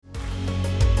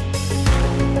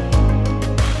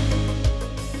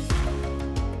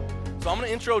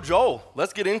to intro Joel.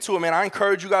 Let's get into it, man. I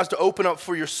encourage you guys to open up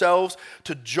for yourselves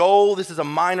to Joel. This is a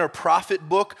minor prophet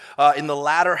book in the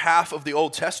latter half of the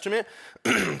Old Testament.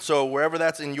 So wherever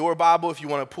that's in your Bible, if you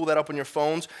want to pull that up on your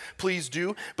phones, please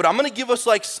do. But I'm going to give us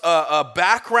like a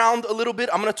background a little bit.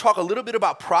 I'm going to talk a little bit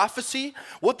about prophecy,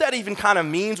 what that even kind of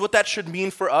means, what that should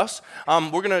mean for us.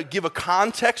 We're going to give a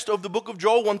context of the book of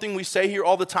Joel. One thing we say here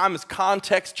all the time is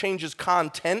context changes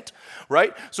content,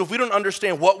 right? So if we don't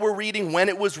understand what we're reading, when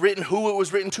it was written, who it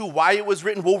was written to, why it was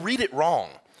written, we'll read it wrong.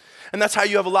 And that's how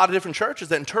you have a lot of different churches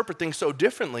that interpret things so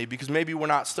differently because maybe we're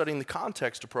not studying the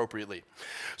context appropriately.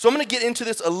 So I'm going to get into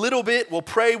this a little bit. We'll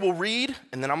pray, we'll read,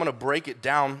 and then I'm going to break it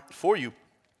down for you.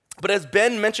 But as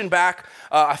Ben mentioned back,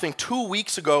 I think 2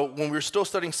 weeks ago when we were still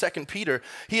studying 2 Peter,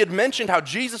 he had mentioned how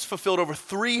Jesus fulfilled over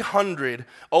 300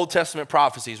 Old Testament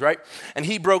prophecies, right? And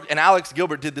and Alex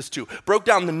Gilbert did this too, broke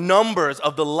down the numbers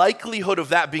of the likelihood of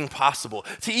that being possible.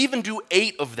 To even do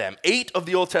 8 of them, 8 of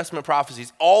the Old Testament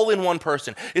prophecies, all in one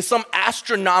person, is some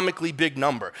astronomically big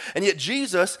number. And yet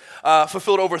Jesus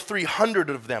fulfilled over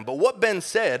 300 of them. But what Ben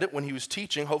said when he was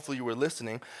teaching, hopefully you were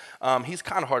listening, he's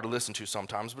kind of hard to listen to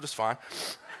sometimes, but it's fine.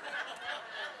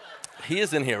 He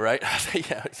is in here, right?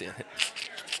 Yeah, he's in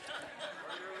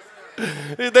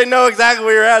here. They know exactly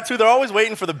where you're at, too. They're always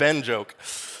waiting for the Ben joke.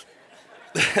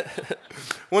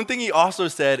 One thing he also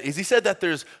said is he said that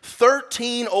there's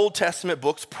 13 Old Testament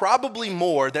books, probably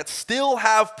more, that still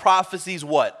have prophecies,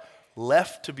 what?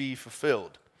 Left to be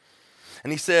fulfilled.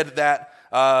 And he said that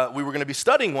we were going to be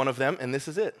studying one of them, and this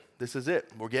is it. This is it.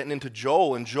 We're getting into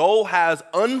Joel, and Joel has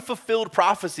unfulfilled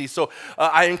prophecies. So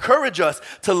I encourage us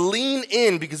to lean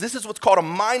in because this is what's called a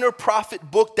minor prophet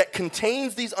book that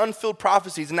contains these unfilled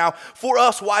prophecies. Now, for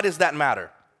us, why does that matter?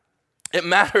 It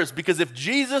matters because if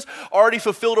Jesus already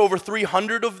fulfilled over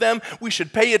 300 of them, we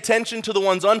should pay attention to the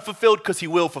ones unfulfilled because he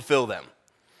will fulfill them.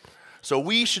 So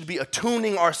we should be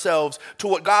attuning ourselves to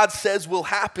what God says will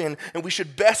happen, and we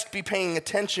should best be paying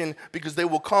attention because they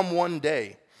will come one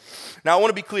day. Now, I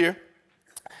want to be clear.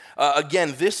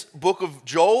 Again, this book of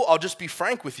Joel, I'll just be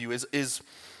frank with you, is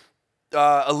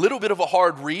a little bit of a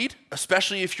hard read,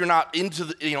 especially if you're not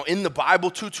into in the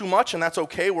Bible too much, and that's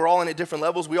okay. We're all in at different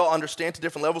levels. We all understand to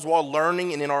different levels. We're all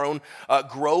learning and in our own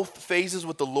growth phases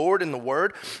with the Lord and the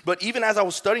Word. But even as I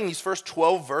was studying these first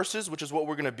 12 verses, which is what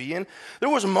we're going to be in, there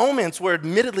was moments where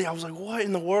admittedly I was like, what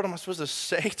in the world am I supposed to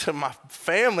say to my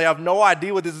family? I have no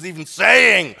idea what this is even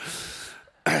saying.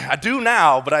 I do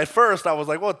now, but at first I was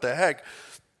like, what the heck?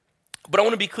 But I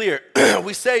want to be clear.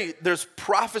 We say there's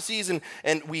prophecies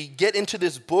and we get into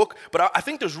this book, but I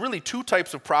think there's really 2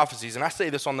 types of prophecies, and I say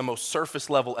this on the most surface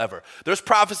level ever. There's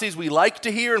prophecies we like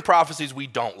to hear and prophecies we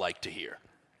don't like to hear.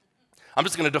 I'm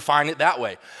just going to define it that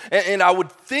way. And I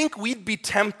would think we'd be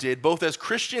tempted, both as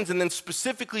Christians and then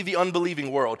specifically the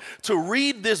unbelieving world, to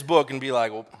read this book and be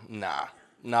like, well, nah,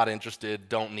 not interested,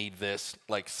 don't need this,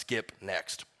 like skip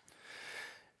next.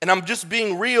 And I'm just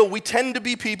being real, we tend to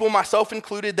be people, myself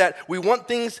included, that we want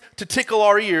things to tickle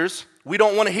our ears. We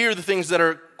don't want to hear the things that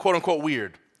are quote unquote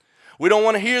weird. We don't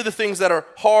want to hear the things that are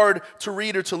hard to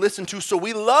read or to listen to. So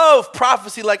we love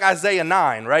prophecy like Isaiah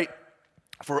 9, right?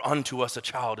 For unto us a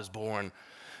child is born,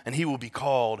 and he will be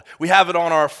called. We have it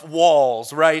on our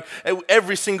walls, right?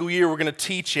 Every single year we're going to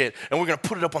teach it, and we're going to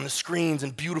put it up on the screens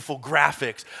in beautiful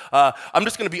graphics. I'm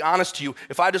just going to be honest to you.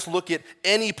 If I just look at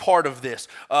any part of this,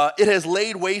 it has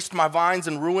laid waste my vines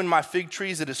and ruined my fig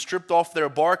trees. It has stripped off their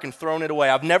bark and thrown it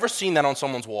away. I've never seen that on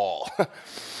someone's wall.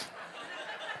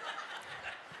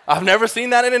 I've never seen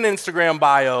that in an Instagram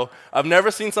bio. I've never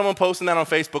seen someone posting that on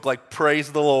Facebook like,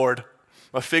 praise the Lord.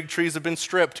 My fig trees have been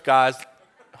stripped, guys.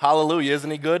 Hallelujah,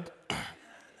 isn't he good?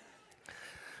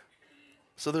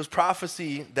 So there's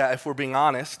prophecy that, if we're being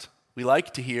honest, we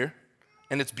like to hear,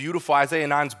 and it's beautiful. Isaiah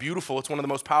 9 is beautiful. It's one of the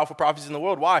most powerful prophecies in the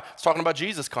world. Why? It's talking about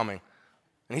Jesus coming,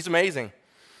 and he's amazing.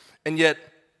 And yet,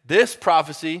 this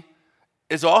prophecy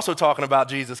is also talking about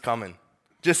Jesus coming,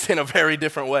 just in a very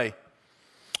different way.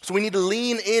 So we need to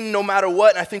lean in no matter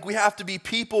what, and I think we have to be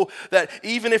people that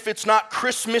even if it's not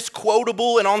Christmas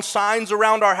quotable and on signs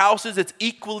around our houses, it's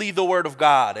equally the Word of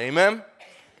God, amen?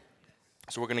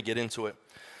 So we're going to get into it.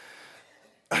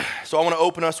 So I want to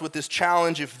open us with this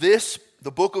challenge. If the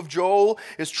book of Joel,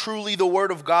 is truly the Word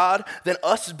of God, then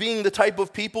us being the type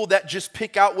of people that just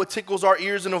pick out what tickles our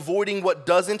ears and avoiding what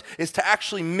doesn't is to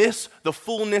actually miss the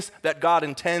fullness that God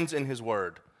intends in His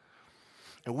Word.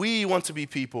 And we want to be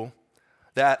people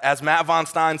that, as Matt Von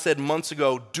Stein said months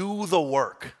ago, do the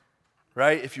work,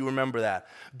 right? If you remember that.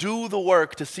 Do the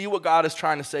work to see what God is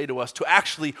trying to say to us, to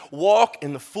actually walk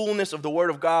in the fullness of the Word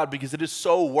of God because it is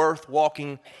so worth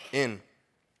walking in.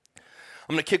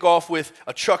 I'm going to kick off with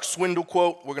a Chuck Swindoll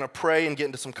quote. We're going to pray and get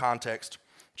into some context.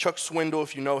 Chuck Swindoll,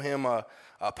 if you know him, a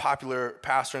popular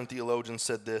pastor and theologian,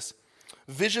 said this: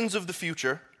 visions of the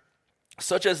future,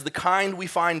 such as the kind we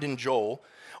find in Joel,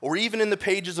 or even in the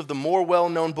pages of the more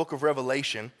well-known book of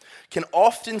Revelation, can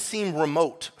often seem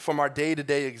remote from our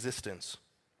day-to-day existence.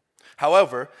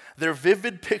 However, their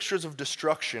vivid pictures of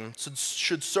destruction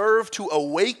should serve to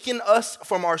awaken us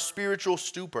from our spiritual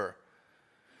stupor.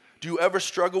 Do you ever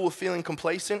struggle with feeling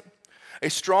complacent? A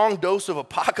strong dose of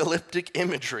apocalyptic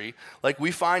imagery, like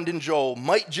we find in Joel,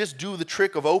 might just do the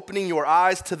trick of opening your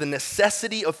eyes to the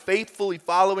necessity of faithfully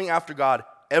following after God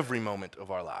every moment of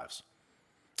our lives.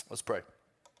 Let's pray.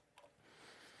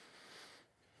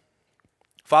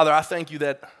 Father, I thank you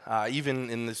that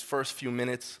even in this first few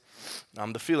minutes,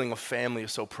 the feeling of family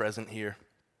is so present here.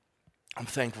 I'm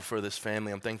thankful for this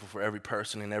family. I'm thankful for every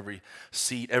person in every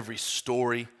seat, every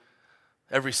story,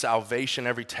 every salvation,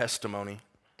 every testimony,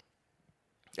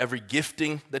 every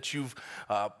gifting that you've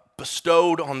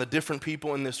bestowed on the different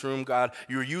people in this room, God.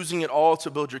 You're using it all to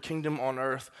build your kingdom on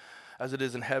earth as it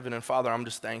is in heaven. And Father, I'm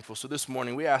just thankful. So this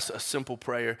morning we ask a simple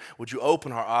prayer. Would you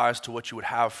open our eyes to what you would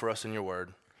have for us in your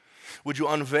word? Would you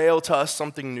unveil to us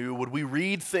something new? Would we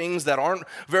read things that aren't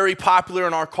very popular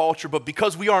in our culture, but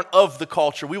because we aren't of the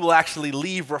culture, we will actually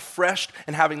leave refreshed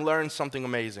and having learned something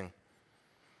amazing?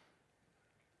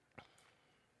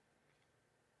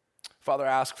 Father,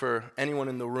 I ask for anyone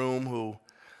in the room who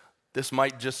this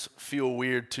might just feel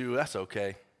weird to. That's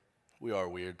okay. We are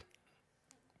weird.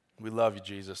 We love you,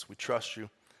 Jesus. We trust you.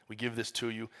 We give this to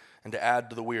you. And to add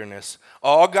to the weirdness,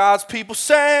 all God's people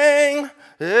sang,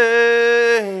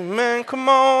 amen. Come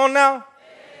on now. Amen.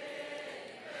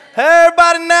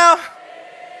 Everybody now. Amen.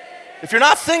 If you're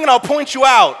not singing, I'll point you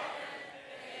out. Amen.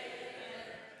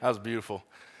 That was beautiful.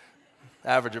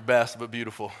 Average or best, but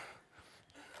beautiful.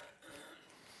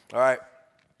 All right.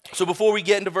 So before we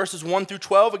get into verses 1 through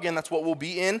 12, again, that's what we'll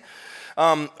be in.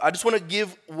 I just want to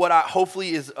give what I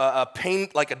hopefully is a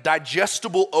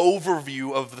digestible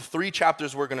overview of the 3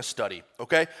 chapters we're going to study,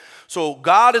 okay? So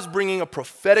God is bringing a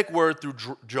prophetic word through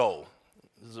Joel.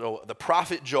 So the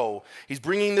prophet Joel, he's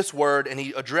bringing this word and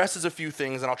he addresses a few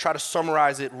things, and I'll try to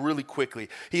summarize it really quickly.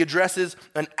 He addresses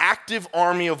an active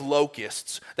army of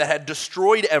locusts that had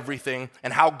destroyed everything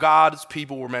and how God's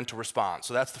people were meant to respond.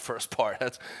 So that's the first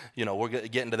part. We're going to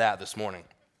get into that this morning.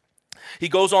 He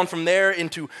goes on from there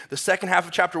into the second half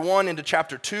of chapter 1 into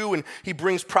chapter 2, and he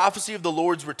brings prophecy of the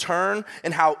Lord's return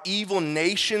and how evil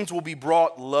nations will be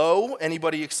brought low.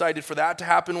 Anybody excited for that to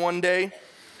happen one day?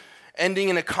 Ending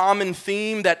in a common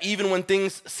theme that even when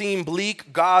things seem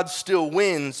bleak, God still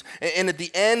wins. And at the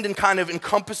end, and kind of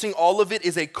encompassing all of it,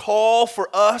 is a call for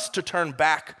us to turn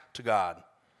back to God.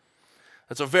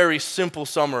 That's a very simple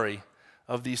summary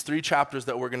of these 3 chapters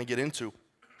that we're going to get into.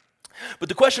 But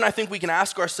the question I think we can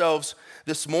ask ourselves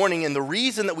this morning, and the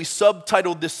reason that we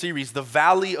subtitled this series, The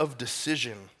Valley of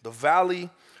Decision,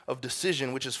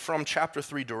 which is from chapter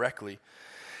 3 directly,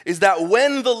 is that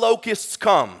when the locusts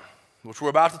come, which we're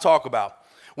about to talk about,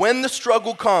 when the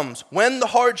struggle comes, when the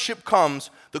hardship comes,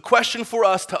 the question for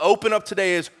us to open up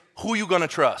today is, who are you going to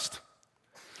trust?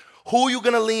 Who are you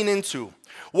going to lean into?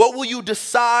 What will you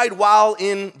decide while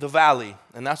in the valley?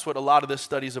 And that's what a lot of this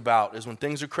study is about, is when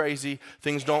things are crazy,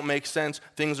 things don't make sense,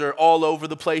 things are all over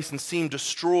the place and seem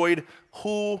destroyed.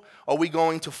 Who are we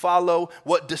going to follow?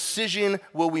 What decision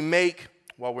will we make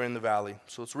while we're in the valley?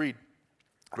 So let's read.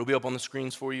 It'll be up on the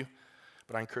screens for you,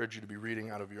 but I encourage you to be reading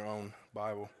out of your own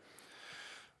Bible.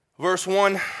 Verse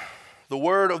 1, the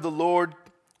word of the Lord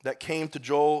that came to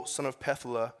Joel, son of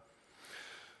Pethuel.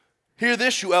 Hear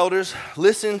this, you elders.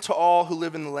 Listen to all who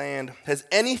live in the land. Has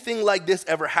anything like this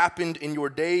ever happened in your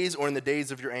days or in the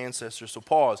days of your ancestors? So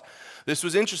pause. This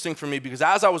was interesting for me because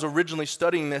as I was originally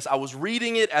studying this, I was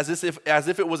reading it as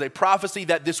if it was a prophecy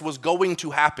that this was going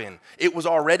to happen. It was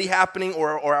already happening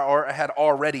or had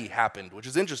already happened, which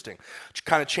is interesting. It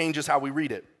kind of changes how we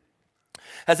read it.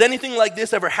 Has anything like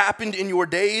this ever happened in your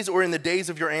days or in the days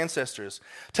of your ancestors?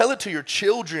 Tell it to your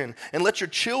children, and let your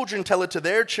children tell it to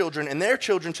their children, and their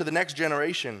children to the next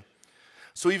generation.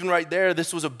 So even right there,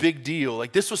 this was a big deal.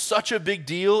 Like, this was such a big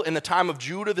deal in the time of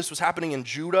Judah. This was happening in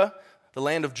Judah, the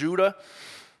land of Judah,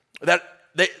 that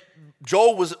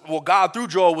God through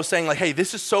Joel was saying, like, hey,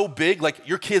 this is so big, like,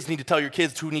 your kids need to tell your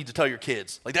kids who need to tell your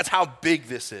kids. Like, that's how big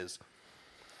this is.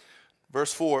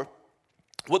 Verse 4.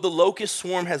 What the locust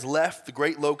swarm has left, the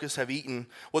great locusts have eaten.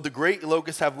 What the great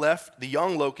locusts have left, the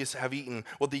young locusts have eaten.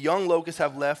 What the young locusts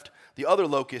have left, the other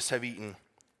locusts have eaten.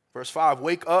 Verse 5,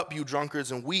 wake up, you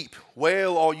drunkards, and weep.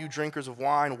 Wail, all you drinkers of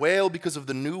wine. Wail because of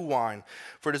the new wine,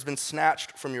 for it has been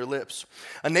snatched from your lips.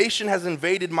 A nation has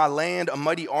invaded my land, a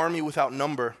mighty army without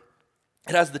number.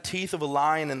 It has the teeth of a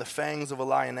lion and the fangs of a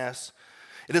lioness.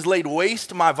 It has laid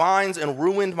waste my vines and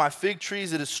ruined my fig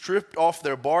trees. It has stripped off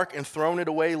their bark and thrown it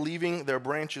away, leaving their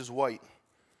branches white.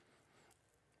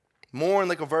 Mourn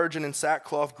like a virgin in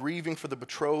sackcloth, grieving for the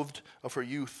betrothed of her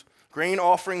youth. Grain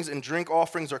offerings and drink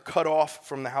offerings are cut off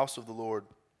from the house of the Lord.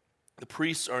 The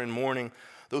priests are in mourning,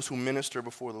 those who minister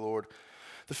before the Lord.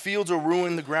 The fields are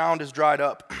ruined, the ground is dried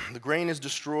up. The grain is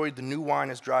destroyed, the new wine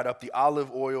is dried up, the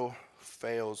olive oil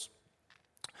fails.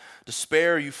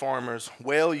 Despair, you farmers,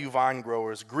 wail, you vine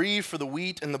growers. Grieve for the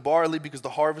wheat and the barley, because the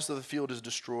harvest of the field is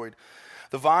destroyed.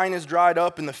 The vine is dried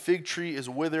up and the fig tree is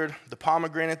withered, the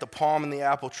pomegranate, the palm, and the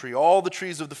apple tree. All the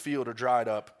trees of the field are dried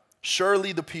up.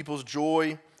 Surely the people's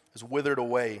joy is withered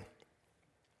away.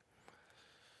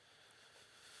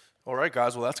 All right,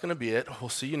 guys, well, that's going to be it. We'll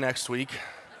see you next week.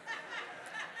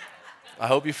 I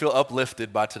hope you feel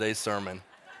uplifted by today's sermon.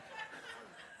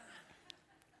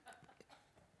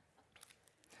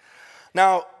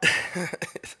 Now,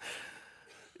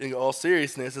 in all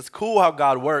seriousness, it's cool how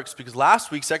God works, because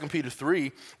last week, 2 Peter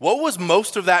 3, what was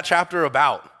most of that chapter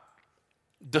about?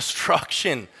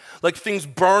 Destruction, like things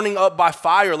burning up by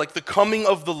fire, like the coming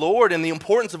of the Lord and the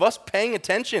importance of us paying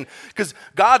attention, because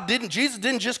Jesus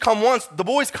didn't just come once, the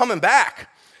boy's coming back.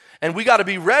 And we got to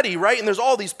be ready, right? And there's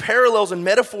all these parallels and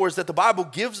metaphors that the Bible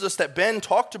gives us that Ben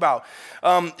talked about.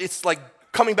 It's like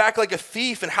coming back like a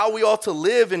thief and how we ought to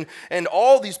live and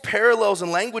all these parallels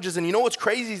and languages. And you know what's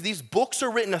crazy is these books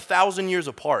are written 1,000 years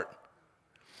apart.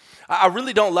 I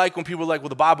really don't like when people are like, well,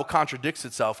 the Bible contradicts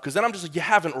itself, because then I'm just like, you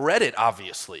haven't read it,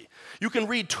 obviously. You can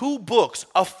read 2 books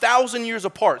 1,000 years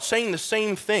apart saying the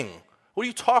same thing. What are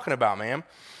you talking about, man?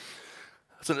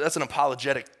 That's an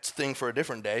apologetic thing for a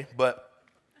different day, but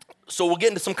so we'll get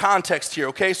into some context here,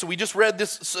 okay? So we just read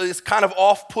this kind of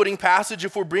off-putting passage,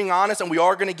 if we're being honest, and we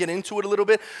are going to get into it a little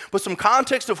bit, but some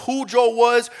context of who Joel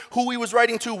was, who he was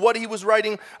writing to, what he was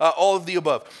writing, all of the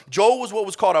above. Joel was what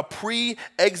was called a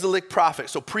pre-exilic prophet,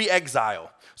 so pre-exile.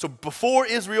 So before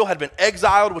Israel had been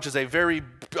exiled, which is a very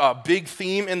big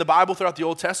theme in the Bible throughout the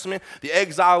Old Testament, the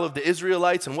exile of the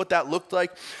Israelites and what that looked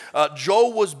like.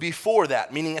 Joel was before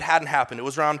that, meaning it hadn't happened.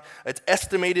 It's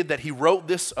estimated that he wrote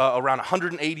this around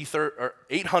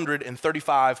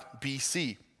 835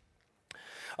 BC.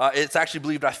 It's actually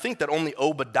believed, I think, that only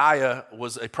Obadiah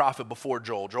was a prophet before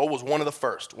Joel. Joel was one of the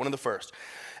first.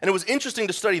 And it was interesting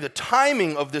to study the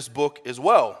timing of this book as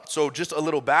well. So just a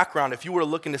little background, if you were to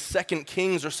look into 2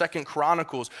 Kings or 2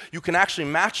 Chronicles, you can actually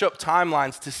match up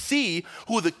timelines to see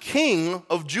who the king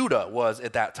of Judah was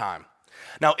at that time.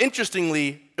 Now,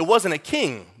 interestingly, it wasn't a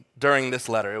king during this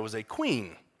letter. It was a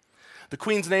queen. The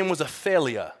queen's name was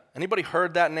Athaliah. Anybody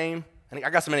heard that name? I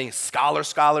got so many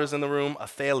scholars in the room.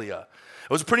 Athaliah.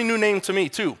 It was a pretty new name to me,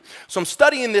 too. So I'm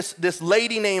studying this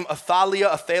lady named Athaliah,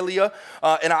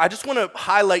 and I just want to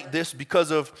highlight this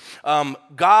because of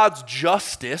God's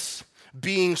justice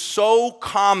being so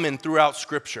common throughout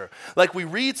Scripture. Like, we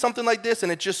read something like this,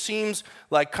 and it just seems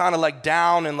like kind of like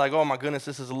down and like, oh my goodness,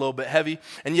 this is a little bit heavy.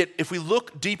 And yet, if we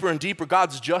look deeper and deeper,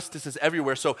 God's justice is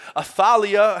everywhere. So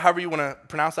Athaliah, however you want to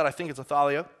pronounce that, I think it's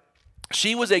Athaliah.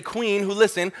 She was a queen who,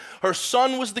 listen, her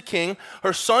son was the king.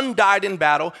 Her son died in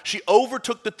battle. She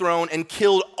overtook the throne and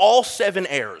killed all 7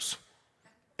 heirs.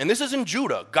 And this is in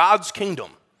Judah, God's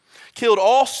kingdom. Killed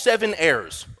all 7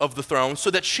 heirs of the throne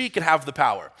so that she could have the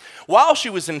power. While she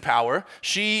was in power,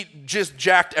 she just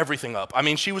jacked everything up. I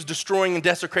mean, she was destroying and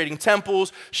desecrating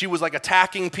temples. She was like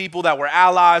attacking people that were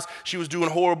allies. She was doing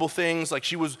horrible things. Like,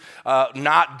 she was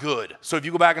not good. So if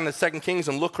you go back into 2 Kings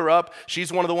and look her up,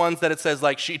 she's one of the ones that it says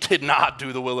like she did not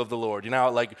do the will of the Lord. You know how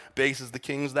it like bases the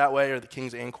kings that way, or the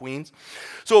kings and queens?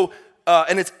 So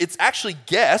and it's actually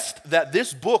guessed that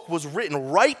this book was written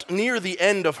right near the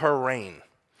end of her reign.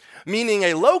 Meaning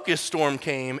a locust storm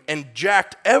came and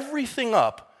jacked everything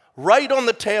up right on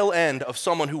the tail end of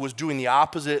someone who was doing the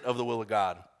opposite of the will of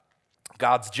God.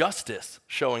 God's justice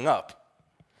showing up.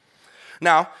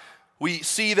 Now, we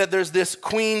see that there's this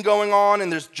queen going on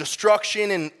and there's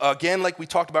destruction. And again, like we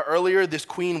talked about earlier, this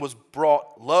queen was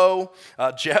brought low.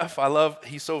 Jeff,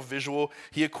 he's so visual.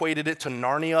 He equated it to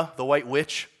Narnia, the White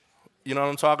Witch. You know what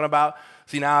I'm talking about?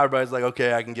 See, now everybody's like,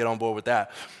 okay, I can get on board with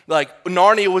that. Like,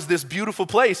 Narnia was this beautiful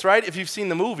place, right? If you've seen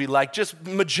the movie, like just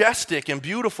majestic and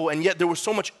beautiful, and yet there was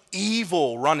so much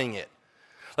evil running it.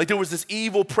 Like, there was this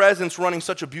evil presence running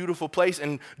such a beautiful place,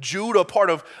 and Judah, part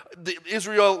of the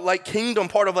Israelite kingdom,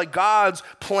 part of like God's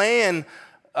plan,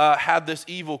 had this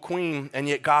evil queen, and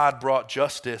yet God brought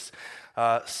justice,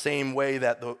 same way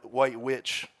that the White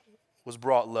Witch was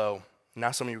brought low.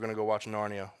 Now some of you are going to go watch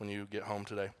Narnia when you get home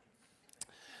today.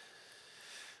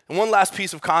 And one last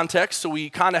piece of context, so we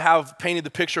kind of have painted the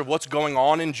picture of what's going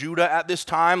on in Judah at this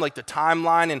time, like the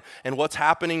timeline and what's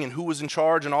happening and who was in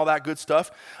charge and all that good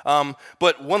stuff.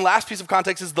 But one last piece of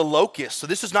context is the locusts. So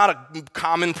this is not a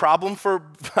common problem for,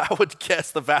 I would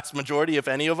guess, the vast majority, if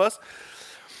any of us.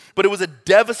 But it was a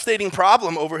devastating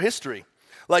problem over history.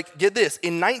 Like, get this,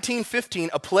 in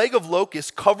 1915, a plague of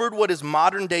locusts covered what is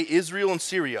modern-day Israel and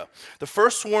Syria. The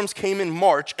first swarms came in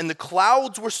March, and the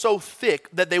clouds were so thick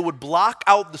that they would block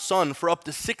out the sun for up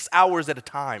to 6 hours at a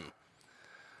time,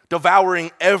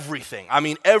 devouring everything. I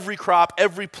mean, every crop,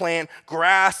 every plant,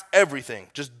 grass, everything,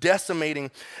 just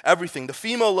decimating everything. The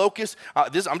female locust,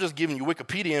 I'm just giving you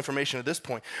Wikipedia information at this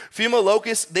point. Female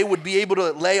locusts, they would be able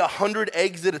to lay 100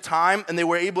 eggs at a time, and they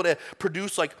were able to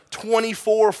produce like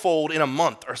 24-fold in a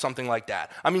month or something like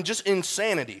that. I mean, just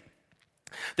insanity.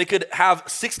 They could have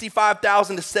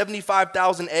 65,000 to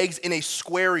 75,000 eggs in a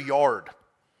square yard.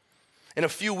 In a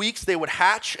few weeks, they would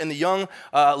hatch, and the young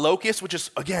locust, which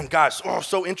is, again, guys,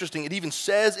 so interesting. It even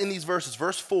says in these verses,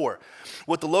 verse 4,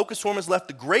 what the locust swarm has left,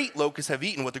 the great locusts have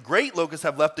eaten. What the great locusts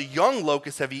have left, the young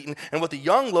locusts have eaten. And what the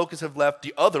young locusts have left,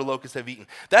 the other locusts have eaten.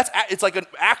 It's like an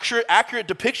accurate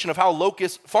depiction of how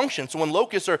locusts function. So when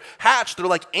locusts are hatched, they're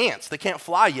like ants. They can't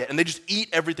fly yet, and they just eat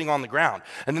everything on the ground.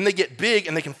 And then they get big,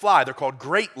 and they can fly. They're called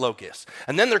great locusts.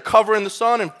 And then they're covering the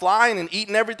sun and flying and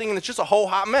eating everything, and it's just a whole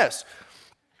hot mess.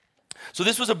 So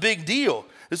this was a big deal.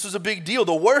 This was a big deal.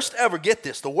 The worst ever, get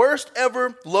this, the worst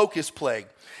ever locust plague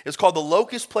is called the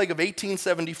Locust Plague of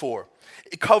 1874.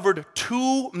 It covered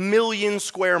 2 million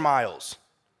square miles.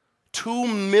 2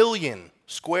 million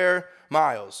square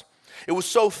miles. It was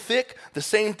so thick, the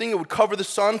same thing, it would cover the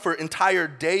sun for entire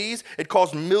days. It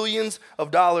caused millions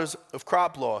of dollars of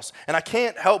crop loss. And I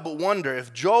can't help but wonder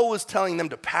if Joel was telling them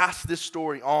to pass this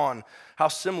story on, how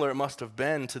similar it must have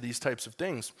been to these types of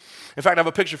things. In fact, I have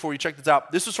a picture for you. Check this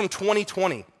out. This is from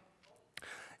 2020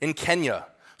 in Kenya.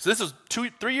 So this is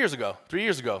 3 years ago. 3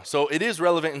 years ago. So it is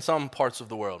relevant in some parts of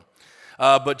the world.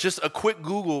 But just a quick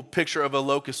Google picture of a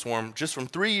locust swarm just from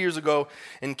 3 years ago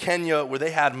in Kenya, where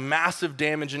they had massive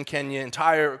damage in Kenya.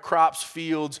 Entire crops,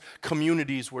 fields,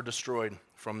 communities were destroyed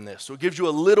from this. So it gives you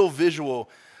a little visual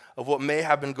of what may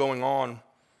have been going on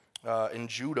in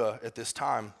Judah at this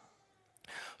time.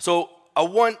 So I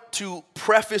want to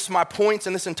preface my points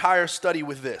in this entire study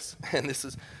with this. And this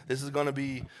is going to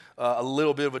be a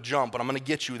little bit of a jump, but I'm going to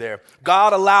get you there.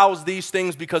 God allows these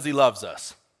things because he loves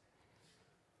us.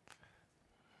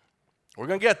 We're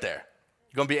going to get there.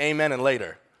 You're going to be amen and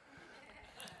later.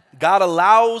 God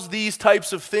allows these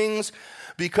types of things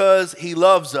because he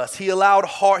loves us. He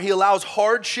allows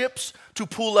hardships to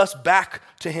pull us back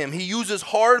to him. He uses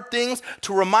hard things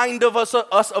to remind us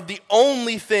of the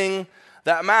only thing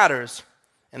that matters,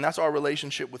 and that's our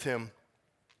relationship with him.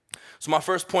 So my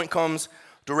first point comes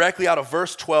directly out of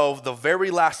verse 12, the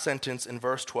very last sentence in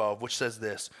verse 12, which says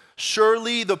this: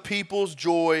 surely the people's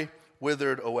joy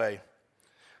withered away.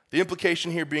 The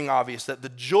implication here being obvious, that the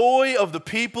joy of the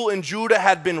people in Judah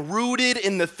had been rooted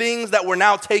in the things that were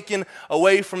now taken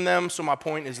away from them. So my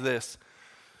point is this: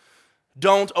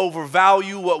 don't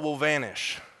overvalue what will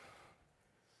vanish.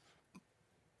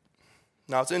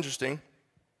 Now it's interesting,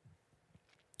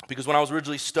 because when I was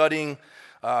originally studying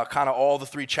kind of all the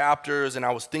 3 chapters, and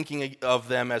I was thinking of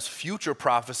them as future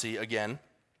prophecy again,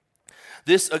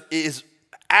 this is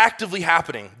actively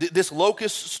happening. This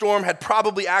locust storm had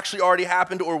probably actually already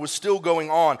happened or was still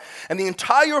going on. And the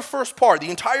entire first part, the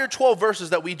entire 12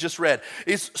 verses that we just read,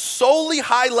 is solely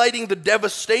highlighting the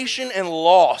devastation and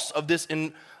loss of this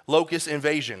locust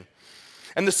invasion,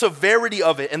 and the severity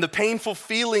of it, and the painful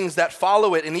feelings that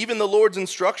follow it, and even the Lord's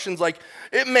instructions, like,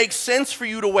 it makes sense for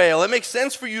you to wail, it makes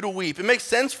sense for you to weep, it makes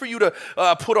sense for you to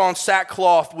put on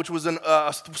sackcloth, which was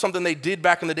something they did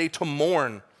back in the day to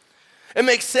mourn. It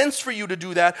makes sense for you to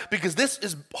do that because this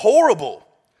is horrible.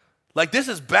 Like, this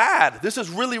is bad. This is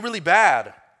really, really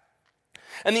bad.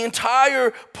 And the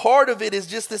entire part of it is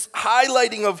just this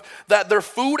highlighting of that their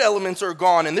food elements are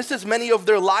gone. And this is many of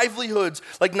their livelihoods.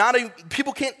 Like,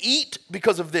 people can't eat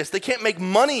because of this. They can't make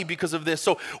money because of this.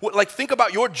 So, like, think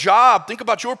about your job. Think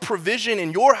about your provision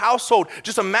in your household.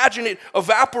 Just imagine it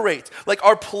evaporates. Like,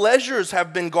 our pleasures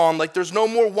have been gone. Like, there's no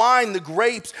more wine, the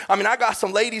grapes. I mean, I got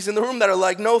some ladies in the room that are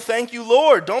like, no, thank you,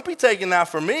 Lord. Don't be taking that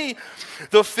from me.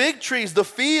 The fig trees, the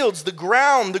fields, the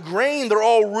ground, the grain, they're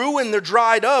all ruined. They're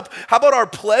dried up. How about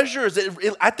our pleasures?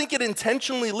 I think it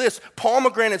intentionally lists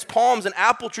pomegranates, palms, and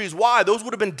apple trees. Why? Those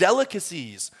would have been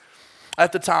delicacies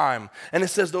at the time. And it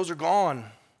says those are gone.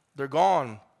 They're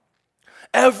gone.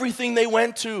 Everything they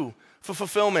went to for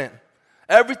fulfillment,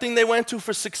 everything they went to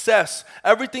for success,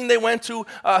 everything they went to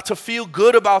feel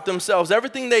good about themselves,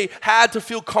 everything they had to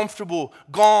feel comfortable,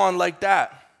 gone like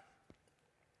that.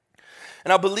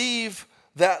 And I believe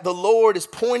that the Lord is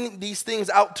pointing these things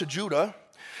out to Judah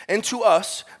and to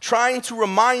us, trying to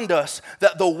remind us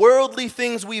that the worldly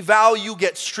things we value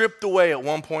get stripped away at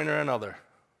one point or another.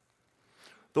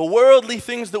 The worldly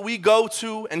things that we go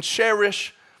to and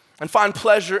cherish and find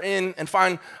pleasure in and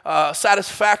find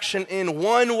satisfaction in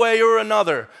one way or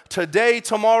another, today,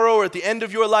 tomorrow, or at the end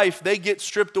of your life, they get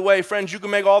stripped away. Friends, you can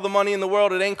make all the money in the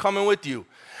world, it ain't coming with you.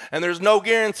 And there's no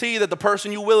guarantee that the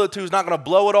person you will it to is not going to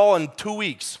blow it all in 2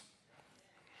 weeks.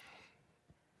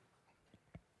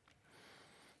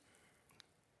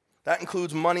 That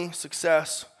includes money,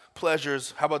 success,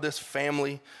 pleasures. How about this?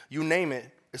 Family, you name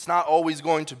it. It's not always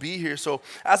going to be here. So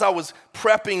as I was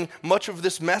prepping, much of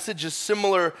this message is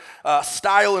similar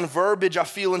style and verbiage, I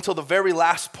feel, until the very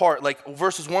last part. Like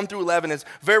verses 1 through 11 is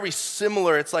very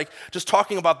similar. It's like just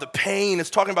talking about the pain. It's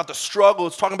talking about the struggle.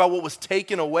 It's talking about what was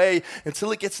taken away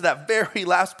until it gets to that very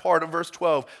last part of verse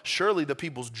 12. Surely the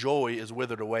people's joy is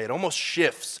withered away. It almost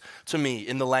shifts to me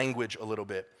in the language a little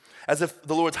bit, as if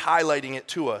the Lord's highlighting it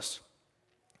to us.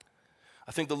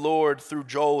 I think the Lord, through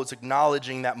Joel, is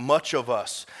acknowledging that much of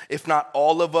us, if not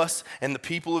all of us, and the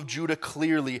people of Judah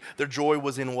clearly, their joy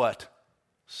was in what?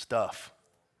 Stuff.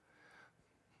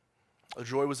 Their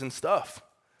joy was in stuff.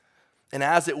 And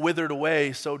as it withered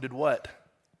away, so did what?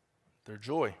 Their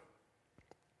joy.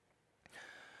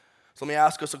 So let me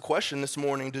ask us a question this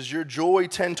morning. Does your joy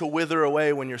tend to wither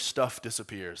away when your stuff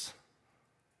disappears?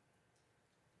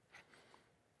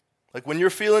 Like when you're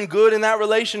feeling good in that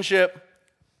relationship,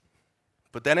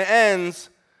 but then it ends,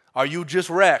 are you just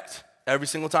wrecked every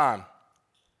single time?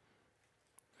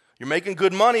 You're making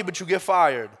good money, but you get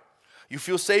fired. You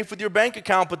feel safe with your bank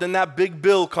account, but then that big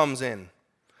bill comes in.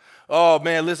 Oh,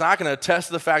 man, listen, I can attest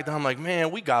to the fact that I'm like,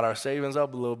 man, we got our savings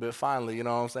up a little bit finally, you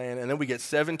know what I'm saying? And then we get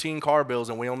 17 car bills,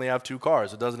 and we only have 2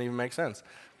 cars. It doesn't even make sense.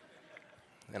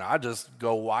 And I just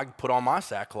go, I put on my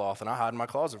sackcloth, and I hide in my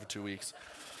closet for 2 weeks.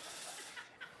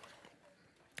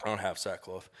 I don't have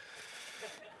sackcloth.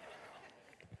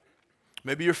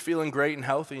 Maybe you're feeling great and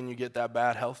healthy and you get that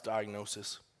bad health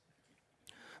diagnosis.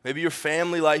 Maybe your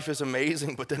family life is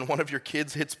amazing, but then one of your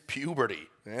kids hits puberty.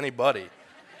 Anybody.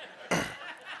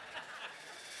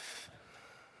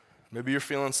 Maybe you're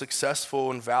feeling successful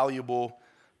and valuable,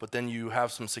 but then you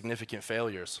have some significant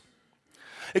failures.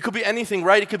 It could be anything,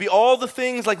 right? It could be all the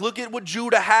things, like look at what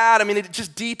Judah had. I mean, it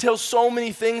just details so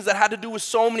many things that had to do with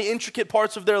so many intricate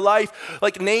parts of their life.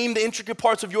 Like name the intricate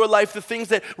parts of your life, the things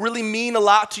that really mean a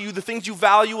lot to you, the things you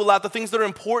value a lot, the things that are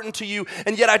important to you.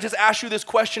 And yet I just ask you this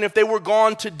question, if they were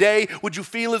gone today, would you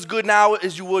feel as good now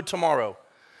as you would tomorrow?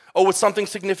 Or would something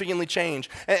significantly change?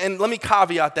 And let me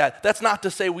caveat that. That's not to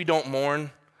say we don't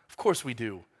mourn. Of course we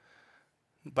do.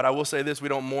 But I will say this, we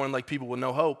don't mourn like people with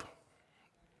no hope.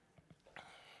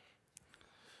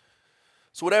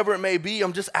 So whatever it may be,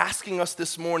 I'm just asking us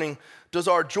this morning, does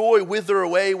our joy wither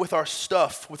away with our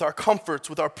stuff, with our comforts,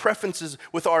 with our preferences,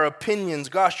 with our opinions?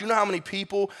 Gosh, you know how many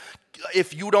people,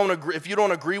 if you don't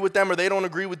agree with them or they don't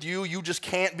agree with you, you just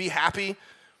can't be happy?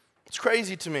 It's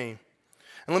crazy to me.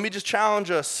 And let me just challenge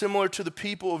us, similar to the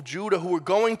people of Judah who were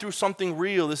going through something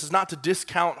real. This is not to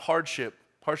discount hardship.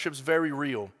 Hardship's very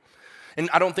real. And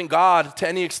I don't think God, to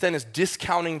any extent, is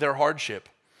discounting their hardship.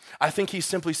 I think he's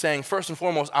simply saying, first and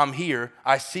foremost, I'm here,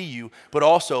 I see you, but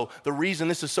also the reason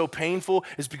this is so painful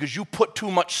is because you put too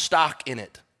much stock in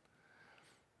it.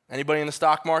 Anybody in the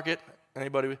stock market?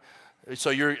 Anybody?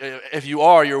 So if you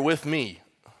are, you're with me.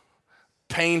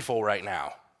 Painful right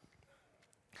now.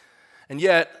 And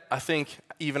yet, I think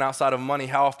even outside of money,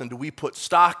 how often do we put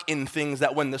stock in things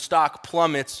that when the stock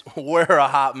plummets, we're a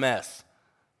hot mess?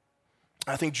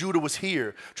 I think Judah was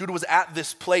here. Judah was at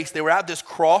this place. They were at this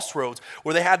crossroads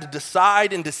where they had to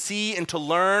decide and to see and to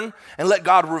learn and let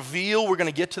God reveal, we're going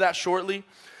to get to that shortly,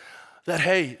 that,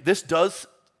 hey, this does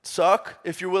suck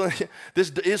if you're willing.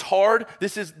 This is hard.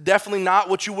 This is definitely not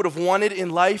what you would have wanted in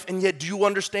life, and yet do you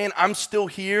understand I'm still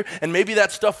here, and maybe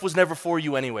that stuff was never for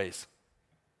you anyways.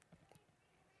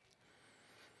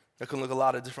 That can look a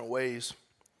lot of different ways.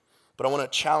 But I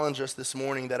want to challenge us this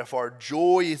morning that if our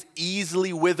joy is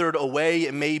easily withered away,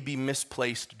 it may be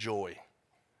misplaced joy.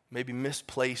 Maybe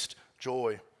misplaced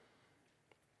joy.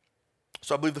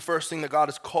 So I believe the first thing that God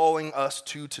is calling us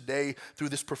to today through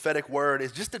this prophetic word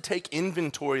is just to take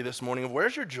inventory this morning of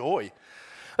where's your joy?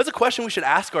 That's a question we should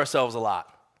ask ourselves a lot.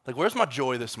 Like, where's my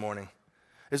joy this morning?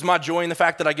 Is my joy in the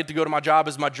fact that I get to go to my job?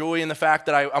 Is my joy in the fact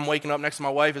that I'm waking up next to my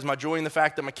wife? Is my joy in the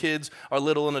fact that my kids are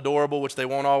little and adorable, which they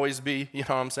won't always be? You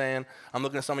know what I'm saying? I'm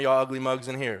looking at some of y'all ugly mugs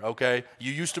in here, okay?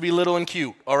 You used to be little and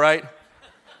cute, all right?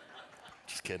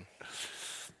 Just kidding.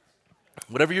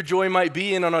 Whatever your joy might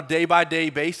be in on a day-by-day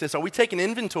basis, are we taking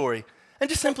inventory and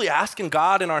just simply asking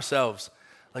God and ourselves,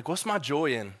 like, what's my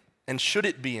joy in? And should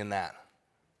it be in that?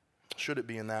 Should it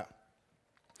be in that?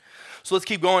 So let's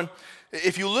keep going.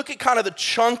 If you look at kind of the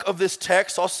chunk of this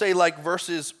text, I'll say like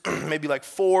verses maybe like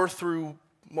 4 through,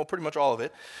 well, pretty much all of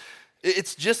it.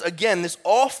 It's just, again, this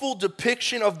awful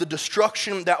depiction of the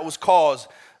destruction that was caused.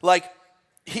 Like,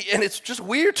 and it's just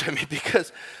weird to me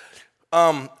because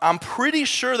I'm pretty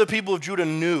sure the people of Judah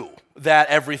knew that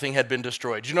everything had been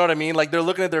destroyed. You know what I mean? Like, they're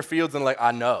looking at their fields and like,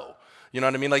 I know. You know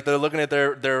what I mean? Like, they're looking at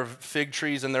their fig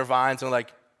trees and their vines and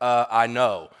like, I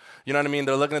know. You know what I mean?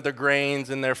 They're looking at their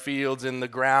grains and their fields and the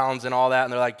grounds and all that,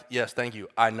 and they're like, yes, thank you,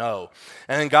 I know.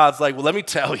 And then God's like, well, let me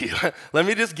tell you. Let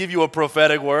me just give you a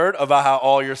prophetic word about how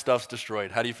all your stuff's destroyed.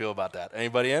 How do you feel about that?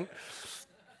 Anybody in?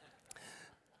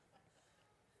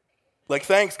 Like,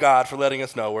 thanks, God, for letting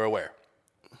us know we're aware.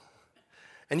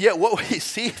 And yet what we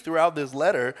see throughout this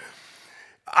letter,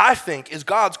 I think, is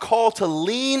God's call to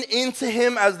lean into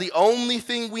him as the only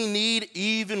thing we need,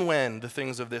 even when the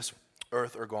things of this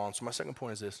earth are gone. So my second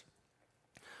point is this.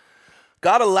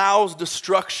 God allows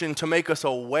destruction to make us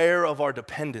aware of our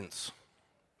dependence.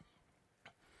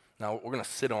 Now, we're going to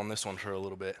sit on this one for a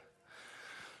little bit,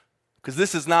 because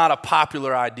this is not a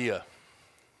popular idea.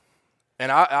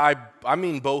 And I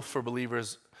mean both for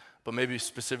believers, but maybe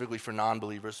specifically for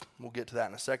non-believers. We'll get to that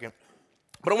in a second.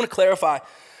 But I want to clarify,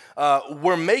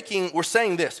 we're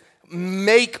saying this,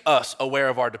 make us aware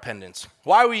of our dependence.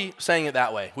 Why are we saying it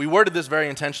that way? We worded this very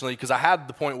intentionally because I had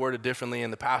the point worded differently,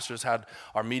 and the pastors had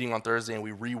our meeting on Thursday, and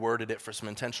we reworded it for some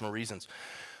intentional reasons.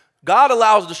 God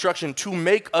allows destruction to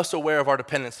make us aware of our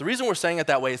dependence. The reason we're saying it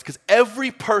that way is because every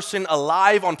person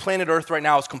alive on planet Earth right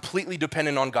now is completely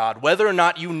dependent on God, whether or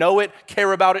not you know it,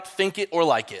 care about it, think it, or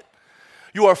like it.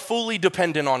 You are fully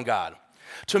dependent on God.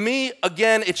 To me,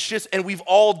 again, it's just, and we've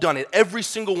all done it. Every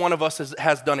single one of us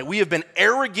has done it. We have been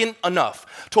arrogant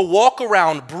enough to walk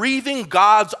around breathing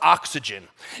God's oxygen,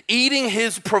 eating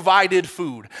his provided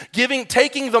food,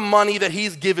 taking the money that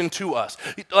he's given to us,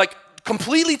 like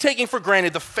completely taking for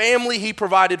granted the family he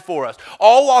provided for us,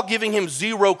 all while giving him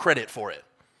zero credit for it.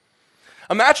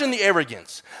 Imagine the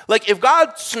arrogance. Like, if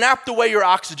God snapped away your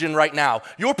oxygen right now,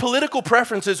 your political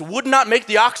preferences would not make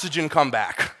the oxygen come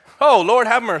back. Oh, Lord,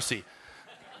 have mercy.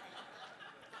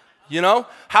 You know,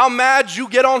 how mad you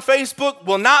get on Facebook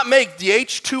will not make the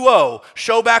H2O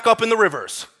show back up in the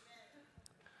rivers.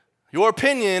 Your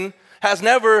opinion has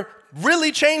never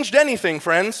really changed anything,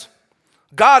 friends.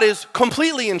 God is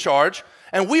completely in charge,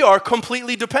 and we are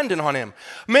completely dependent on him.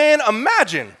 Man,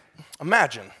 imagine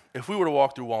if we were to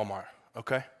walk through Walmart,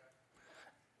 okay?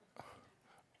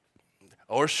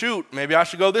 Or shoot, maybe I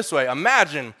should go this way.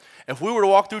 Imagine if we were to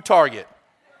walk through Target.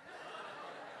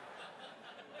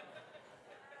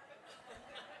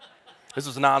 This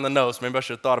was not on the notes. Maybe I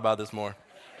should have thought about this more.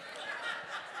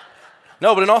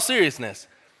 No, but in all seriousness.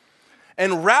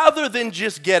 And rather than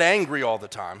just get angry all the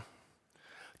time,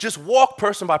 just walk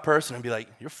person by person and be like,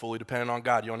 you're fully dependent on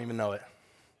God. You don't even know it.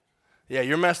 Yeah,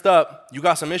 you're messed up. You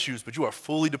got some issues, but you are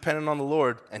fully dependent on the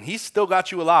Lord, and he's still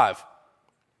got you alive.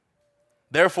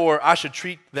 Therefore, I should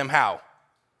treat them how?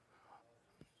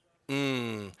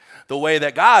 The way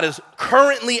that God is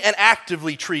currently and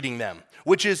actively treating them,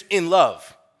 which is in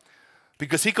love.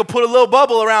 Because he could put a little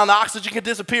bubble around, the oxygen could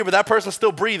disappear, but that person's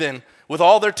still breathing with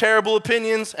all their terrible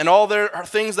opinions and all their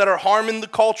things that are harming the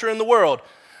culture in the world.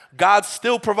 God's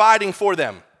still providing for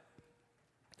them.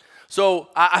 So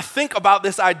I think about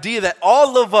this idea that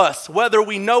all of us, whether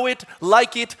we know it,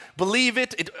 like it, believe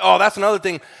it, that's another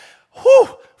thing. Whew,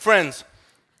 friends,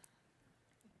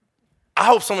 I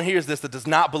hope someone hears this that does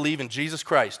not believe in Jesus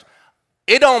Christ.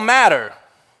 It don't matter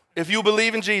if you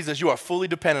believe in Jesus, you are fully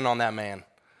dependent on that man.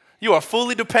 You are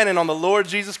fully dependent on the Lord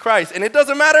Jesus Christ. And it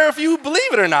doesn't matter if you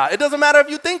believe it or not. It doesn't matter if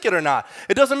you think it or not.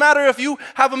 It doesn't matter if you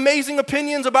have amazing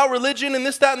opinions about religion and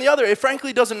this, that, and the other. It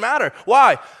frankly doesn't matter.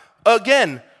 Why?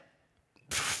 Again,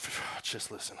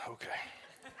 just listen, okay.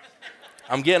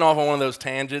 I'm getting off on one of those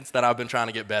tangents that I've been trying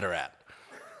to get better at.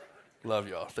 Love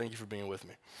y'all. Thank you for being with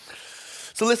me.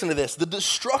 So listen to this. The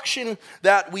destruction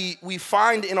that we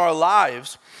find in our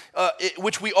lives,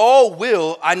 which we all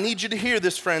will, I need you to hear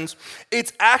this, friends,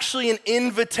 it's actually an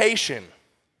invitation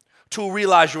to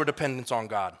realize your dependence on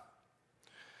God.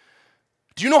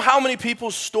 Do you know how many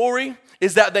people's story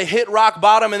is that they hit rock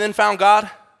bottom and then found God?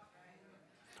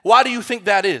 Why do you think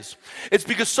that is? It's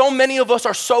because so many of us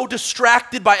are so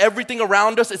distracted by everything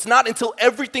around us. It's not until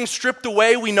everything's stripped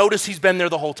away we notice he's been there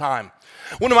the whole time.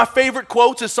 One of my favorite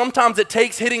quotes is sometimes it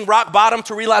takes hitting rock bottom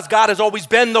to realize God has always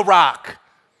been the rock.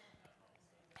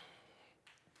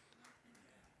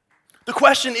 The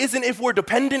question isn't if we're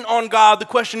dependent on God. The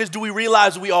question is, do we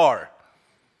realize we are?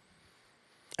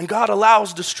 And God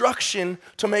allows destruction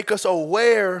to make us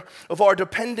aware of our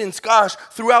dependence. Gosh,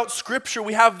 throughout Scripture,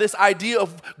 we have this idea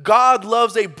of God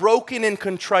loves a broken and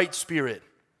contrite spirit.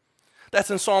 That's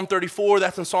in Psalm 34,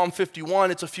 that's in Psalm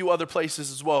 51, it's a few other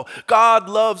places as well. God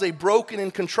loves a broken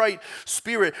and contrite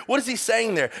spirit. What is he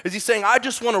saying there? Is he saying, I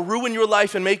just want to ruin your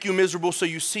life and make you miserable so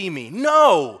you see me?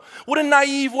 No. What a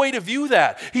naive way to view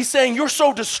that. He's saying, you're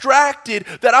so distracted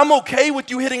that I'm okay with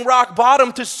you hitting rock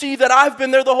bottom to see that I've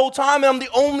been there the whole time and I'm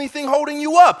the only thing holding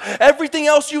you up. Everything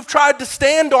else you've tried to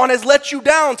stand on has let you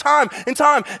down time and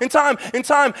time and time and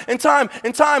time and time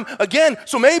and time again.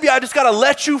 So maybe I just got to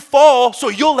let you fall so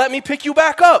you'll let me pick you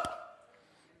back up.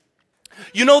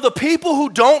 You know, the people who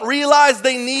don't realize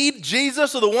they need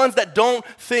Jesus are the ones that don't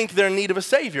think they're in need of a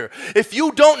Savior. If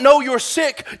you don't know you're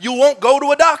sick, you won't go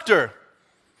to a doctor.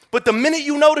 But the minute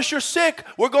you notice you're sick,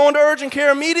 we're going to urgent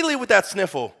care immediately with that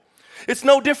sniffle. It's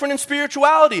no different in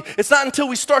spirituality. It's not until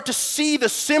we start to see the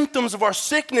symptoms of our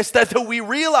sickness that we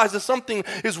realize that something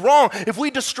is wrong. If we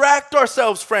distract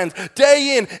ourselves, friends,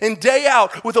 day in and day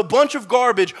out with a bunch of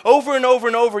garbage over and over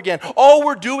and over again, all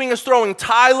we're doing is throwing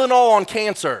Tylenol on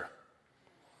cancer.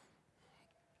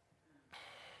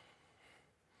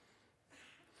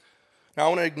 Now, I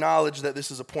want to acknowledge that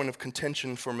this is a point of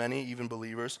contention for many, even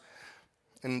believers.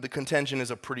 And the contention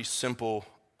is a pretty simple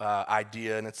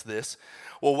idea, and it's this.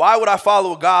 Well, why would I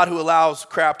follow a God who allows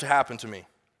crap to happen to me?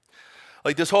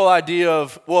 Like this whole idea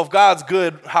of, well, if God's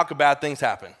good, how could bad things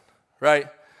happen, right?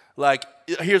 Like,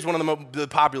 here's one of the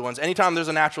popular ones. Anytime there's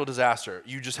a natural disaster,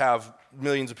 you just have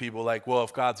millions of people like, well,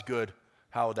 if God's good,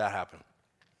 how would that happen?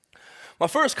 My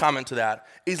first comment to that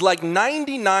is like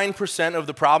 99% of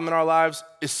the problem in our lives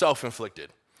is self-inflicted.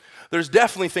 There's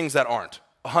definitely things that aren't.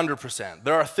 100%.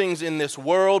 There are things in this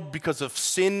world because of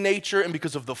sin nature and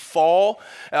because of the fall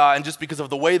and just because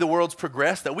of the way the world's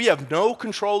progressed that we have no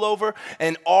control over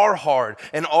and are hard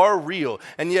and are real.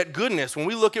 And yet, goodness, when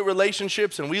we look at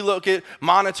relationships and we look at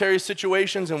monetary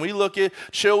situations and we look at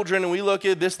children and we look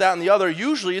at this, that, and the other,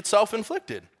 usually it's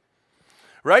self-inflicted,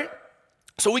 right?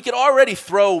 So we could already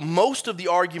throw most of the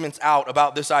arguments out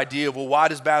about this idea of, well, why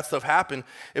does bad stuff happen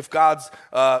if God's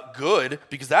good?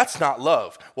 Because that's not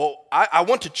love. Well, I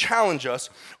want to challenge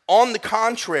us. On the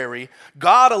contrary,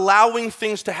 God allowing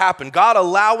things to happen, God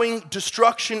allowing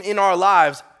destruction in our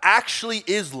lives actually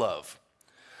is love.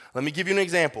 Let me give you an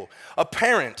example. A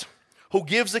parent who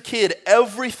gives a kid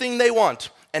everything they want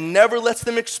and never lets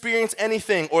them experience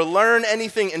anything or learn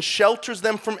anything and shelters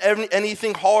them from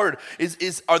anything hard,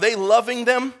 are they loving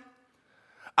them?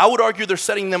 I would argue they're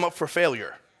setting them up for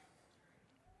failure.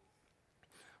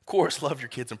 Of course, love your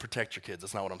kids and protect your kids.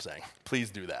 That's not what I'm saying. Please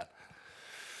do that.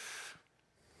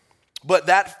 But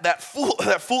that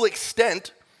full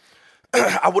extent,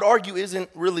 I would argue, isn't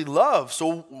really love.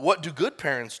 So what do good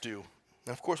parents do?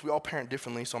 And of course, we all parent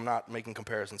differently, so I'm not making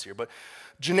comparisons here. But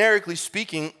generically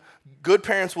speaking, good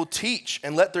parents will teach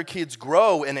and let their kids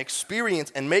grow and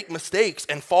experience and make mistakes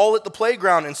and fall at the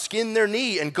playground and skin their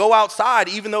knee and go outside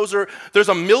even though there's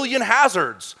a million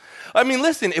hazards. I mean,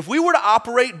 listen, if we were to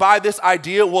operate by this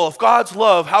idea, well, if God's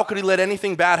love, how could he let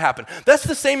anything bad happen? That's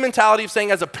the same mentality of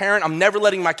saying as a parent, I'm never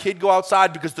letting my kid go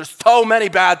outside because there's so many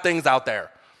bad things out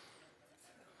there.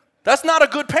 That's not a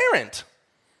good parent.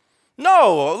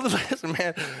 No, listen,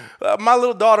 man. My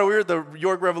little daughter, we were at the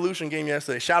York Revolution game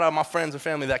yesterday. Shout out my friends and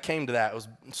family that came to that. It was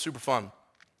super fun.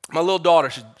 My little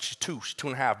daughter, she's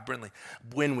 2.5,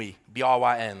 Bwynwy,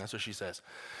 B-R-Y-N, that's what she says.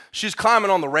 She's climbing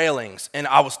on the railings, and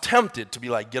I was tempted to be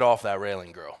like, get off that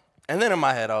railing, girl. And then in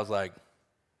my head, I was like,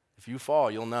 if you fall,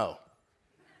 you'll know.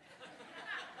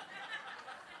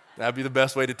 That'd be the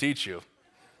best way to teach you.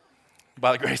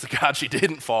 By the grace of God, she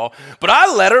didn't fall. But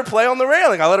I let her play on the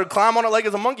railing. I let her climb on it like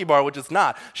it's a monkey bar, which it's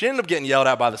not. She ended up getting yelled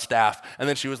at by the staff. And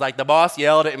then she was like, the boss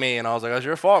yelled at me. And I was like, that's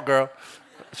your fault, girl.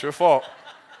 It's your fault.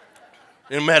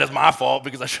 And it's my fault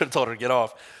because I should have told her to get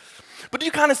off. But do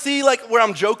you kind of see like where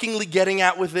I'm jokingly getting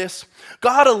at with this?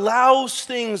 God allows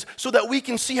things so that we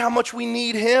can see how much we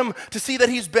need him, to see that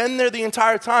he's been there the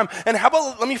entire time. And how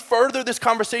about, let me further this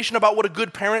conversation about what a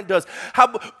good parent does.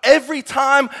 Every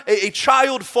time a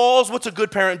child falls, what's a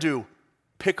good parent do?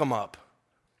 Pick them up.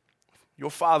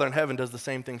 Your Father in heaven does the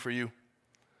same thing for you.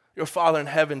 Your Father in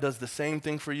heaven does the same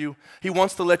thing for you. He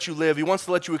wants to let you live. He wants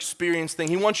to let you experience things.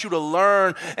 He wants you to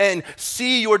learn and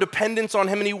see your dependence on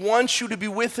him, and he wants you to be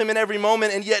with him in every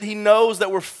moment, and yet he knows that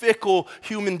we're fickle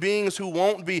human beings who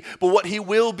won't be. But what he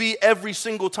will be every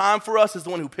single time for us is the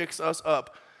one who picks us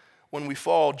up when we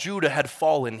fall. Judah had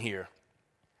fallen here,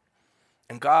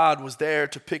 and God was there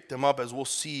to pick them up, as we'll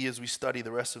see as we study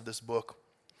the rest of this book.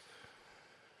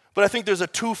 But I think there's a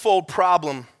twofold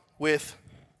problem with...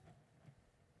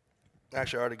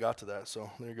 Actually, I already got to that,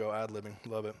 so there you go, ad-libbing,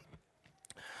 love it.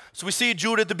 So we see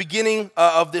Judah at the beginning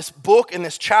of this book, in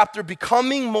this chapter,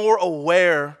 becoming more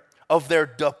aware of their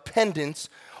dependence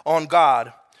on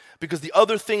God, because the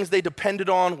other things they depended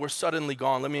on were suddenly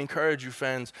gone. Let me encourage you,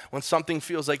 friends, when something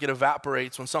feels like it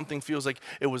evaporates, when something feels like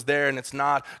it was there and it's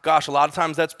not, gosh, a lot of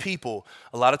times that's people.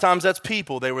 A lot of times that's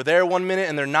people. They were there one minute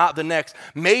and they're not the next.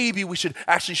 Maybe we should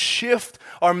actually shift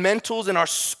our mentals and our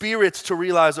spirits to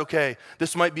realize, okay,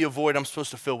 this might be a void I'm supposed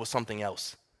to fill with something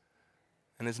else.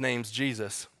 And his name's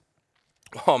Jesus.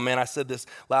 Oh man, I said this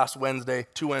last Wednesday,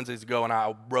 2 Wednesdays ago, and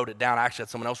I wrote it down. I actually had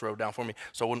someone else wrote it down for me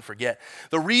so I wouldn't forget.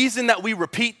 The reason that we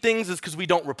repeat things is because we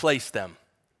don't replace them.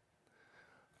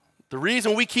 The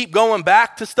reason we keep going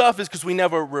back to stuff is because we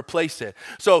never replace it.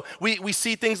 So we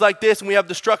see things like this, and we have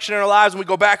destruction in our lives, and we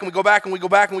go back, and we go back, and we go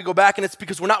back, and we go back, and it's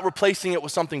because we're not replacing it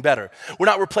with something better. We're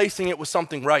not replacing it with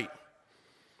something right.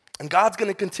 And God's going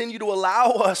to continue to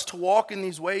allow us to walk in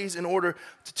these ways in order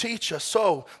to teach us.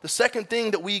 So the second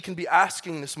thing that we can be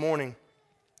asking this morning,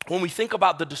 when we think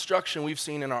about the destruction we've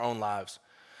seen in our own lives,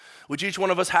 which each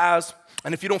one of us has,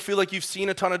 and if you don't feel like you've seen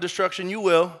a ton of destruction, you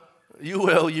will,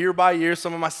 year by year.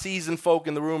 Some of my seasoned folk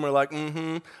in the room are like,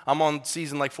 I'm on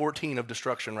season like 14 of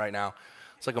destruction right now.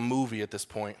 It's like a movie at this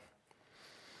point.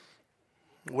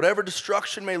 Whatever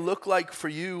destruction may look like for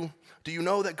you, do you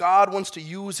know that God wants to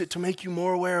use it to make you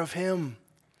more aware of him?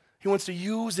 He wants to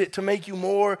use it to make you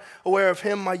more aware of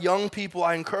him. My young people,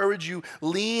 I encourage you,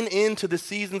 lean into the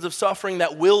seasons of suffering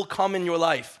that will come in your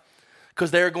life,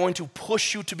 because they're going to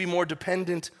push you to be more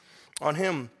dependent on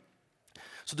him.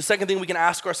 So the second thing we can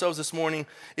ask ourselves this morning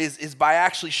is by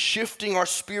actually shifting our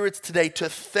spirits today to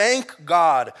thank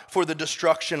God for the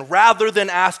destruction rather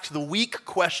than ask the weak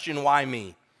question, why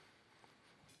me?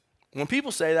 When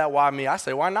people say that, why me? I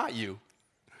say, why not you?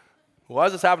 Why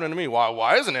is this happening to me?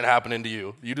 Why isn't it happening to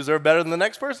you? You deserve better than the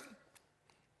next person?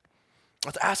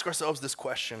 Let's ask ourselves this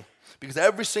question, because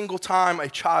every single time a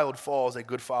child falls, a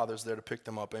good father is there to pick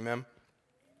them up. Amen?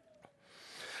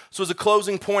 So as a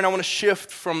closing point, I want to shift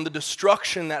from the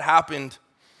destruction that happened.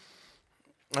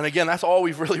 And again, that's all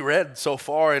we've really read so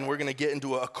far, and we're going to get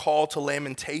into a call to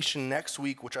lamentation next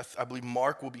week, which I believe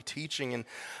Mark will be teaching, and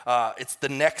it's the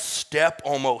next step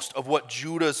almost of what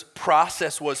Judah's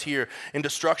process was here in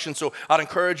destruction. So I'd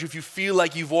encourage you, if you feel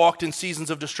like you've walked in seasons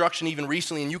of destruction even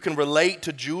recently, and you can relate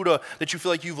to Judah, that you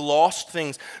feel like you've lost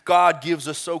things, God gives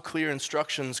us so clear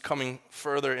instructions coming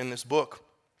further in this book.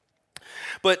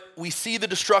 But we see the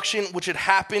destruction which had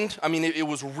happened. I mean, it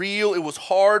was real. It was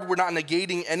hard. We're not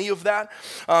negating any of that.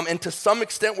 And to some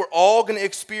extent, we're all going to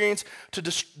experience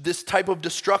this type of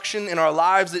destruction in our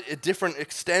lives at different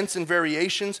extents and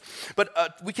variations. But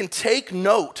we can take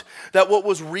note that what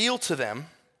was real to them,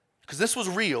 because this was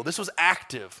real, this was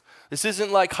active. This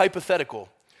isn't like hypothetical.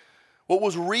 What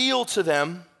was real to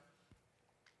them,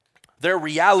 their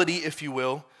reality, if you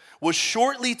will, was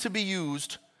shortly to be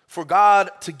used for God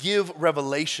to give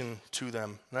revelation to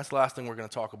them. And that's the last thing we're going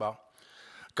to talk about.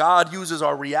 God uses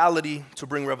our reality to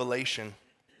bring revelation.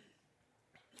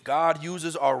 God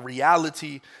uses our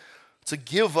reality to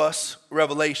give us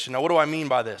revelation. Now, what do I mean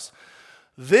by this?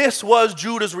 This was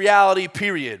Judah's reality,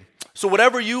 period. So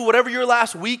whatever your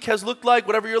last week has looked like,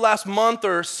 whatever your last month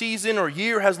or season or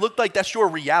year has looked like, that's your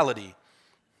reality.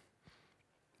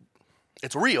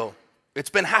 It's real. It's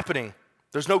been happening.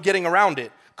 There's no getting around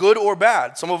it. Good or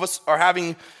bad. Some of us are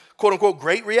having, quote unquote,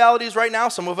 great realities right now.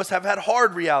 Some of us have had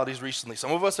hard realities recently.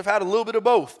 Some of us have had a little bit of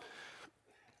both.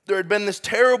 There had been this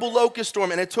terrible locust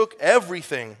storm, and it took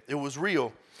everything. It was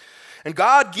real. And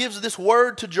God gives this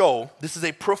word to Joel. This is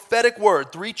a prophetic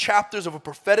word, 3 chapters of a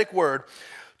prophetic word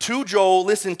to Joel.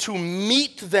 Listen, to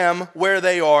meet them where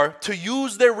they are, to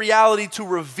use their reality to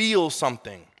reveal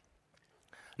something.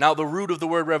 Now, the root of the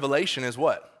word revelation is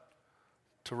what?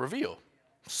 To reveal.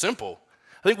 Simple.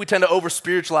 I think we tend to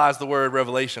over-spiritualize the word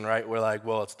revelation, right? We're like,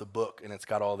 well, it's the book, and it's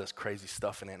got all this crazy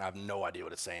stuff in it, and I have no idea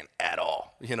what it's saying at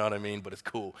all. You know what I mean? But it's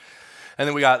cool. And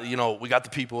then we got the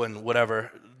people in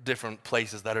whatever different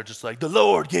places that are just like, the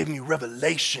Lord gave me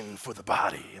revelation for the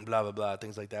body, and blah, blah, blah,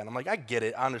 things like that. And I'm like, I get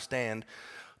it. I understand.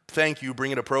 thank you,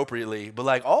 bring it appropriately. But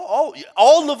like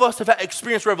all of us have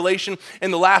experienced revelation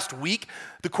in the last week.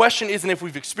 The question isn't if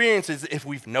we've experienced it, it's if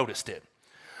we've noticed it.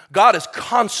 God is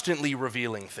constantly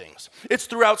revealing things. It's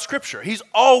throughout Scripture. He's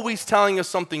always telling us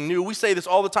something new. We say this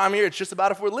all the time here. It's just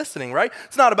about if we're listening, right?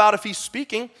 It's not about if he's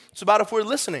speaking. It's about if we're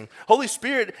listening. Holy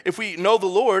Spirit, if we know the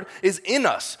Lord, is in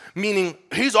us, meaning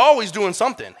he's always doing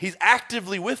something. He's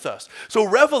actively with us. So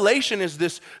revelation is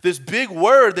this big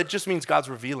word that just means God's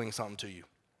revealing something to you.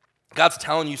 God's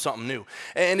telling you something new.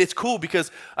 And it's cool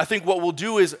because I think what we'll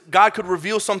do is God could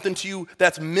reveal something to you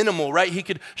that's minimal, right? He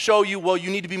could show you, well, you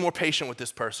need to be more patient with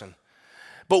this person.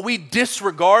 But we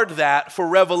disregard that for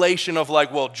revelation of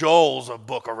like, well, Joel's a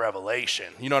book of Revelation.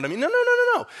 You know what I mean?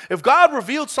 No. If God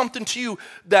revealed something to you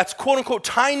that's quote unquote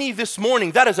tiny this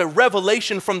morning, that is a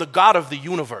revelation from the God of the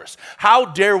universe. How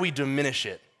dare we diminish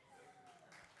it?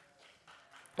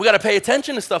 We got to pay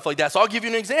attention to stuff like that. So I'll give you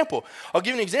an example.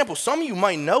 Some of you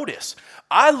might notice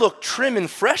I look trim and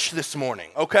fresh this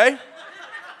morning, okay?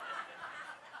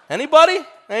 Anybody?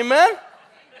 Amen?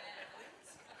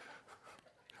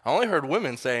 I only heard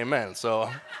women say amen,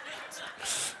 so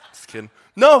just kidding.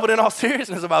 No, but in all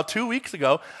seriousness, about 2 weeks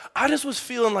ago, I just was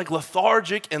feeling like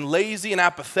lethargic and lazy and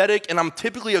apathetic, and I'm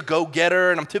typically a go-getter,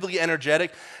 and I'm typically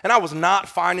energetic, and I was not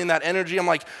finding that energy. I'm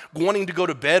like wanting to go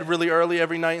to bed really early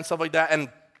every night and stuff like that, and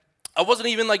I wasn't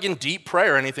even like in deep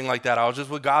prayer or anything like that. I was just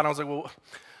with God, and I was like, well,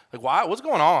 like why? What's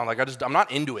going on? Like I'm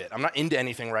not into it. I'm not into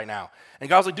anything right now. And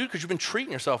God was like, dude, because you've been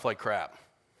treating yourself like crap.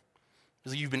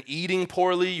 He's like, you've been eating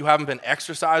poorly. You haven't been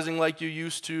exercising like you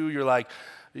used to. You're like,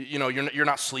 you're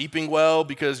not sleeping well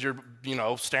because you're,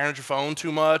 staring at your phone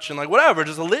too much and like whatever,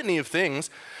 just a litany of things.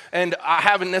 And I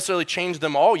haven't necessarily changed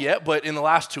them all yet, but in the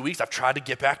last 2 weeks, I've tried to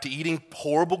get back to eating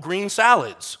horrible green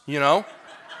salads,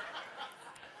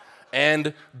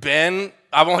 And Ben,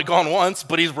 I've only gone once,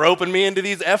 but he's roping me into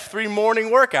these F3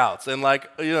 morning workouts and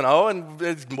and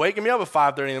it's waking me up at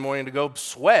 5:30 in the morning to go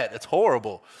sweat. It's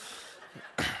horrible.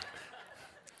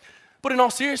 But in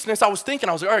all seriousness, I was like,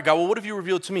 all right, God, well, what have you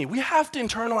revealed to me? We have to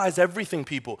internalize everything,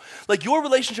 people. Like your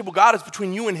relationship with God is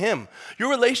between you and him. Your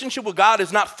relationship with God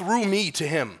is not through me to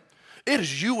him. It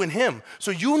is you and him. So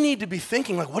you need to be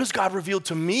thinking, like, what has God revealed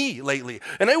to me lately?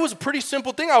 And it was a pretty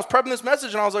simple thing. I was prepping this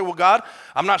message, and I was like, well, God,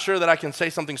 I'm not sure that I can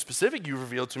say something specific you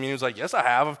revealed to me. And he was like, yes, I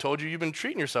have. I've told you you've been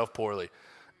treating yourself poorly.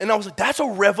 And I was like, that's a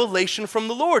revelation from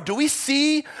the Lord. Do we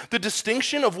see the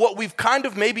distinction of what we've kind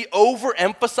of maybe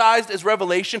overemphasized as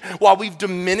revelation while we've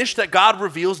diminished that God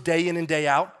reveals day in and day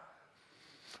out?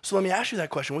 So let me ask you that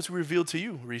question. What's revealed to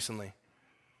you recently?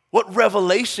 What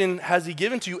revelation has he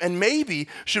given to you? And maybe,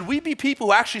 should we be people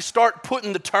who actually start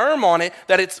putting the term on it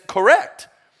that it's correct?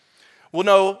 Well,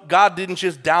 no, God didn't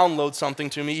just download something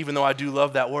to me, even though I do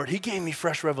love that word. He gave me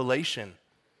fresh revelation.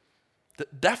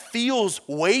 That feels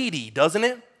weighty, doesn't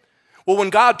it? Well,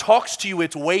 when God talks to you,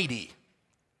 it's weighty,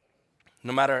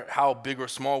 no matter how big or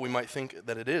small we might think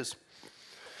that it is.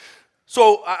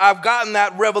 So I've gotten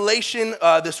that revelation,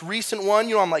 this recent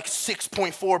one. I'm like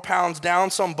 6.4 pounds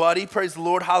down, somebody. Praise the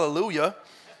Lord, hallelujah.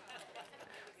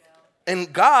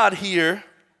 And God here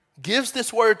gives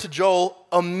this word to Joel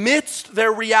amidst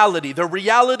their reality. Their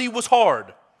reality was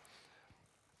hard,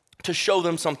 to show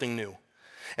them something new.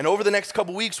 And over the next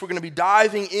couple weeks, we're going to be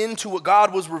diving into what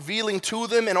God was revealing to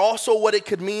them and also what it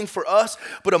could mean for us.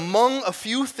 But among a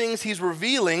few things he's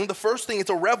revealing, the first thing, it's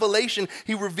a revelation.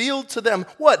 He revealed to them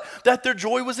what? That their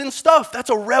joy was in stuff. That's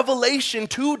a revelation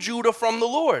to Judah from the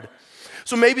Lord.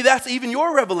 So maybe that's even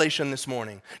your revelation this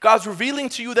morning. God's revealing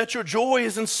to you that your joy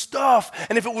is in stuff.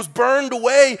 And if it was burned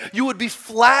away, you would be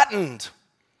flattened.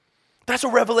 That's a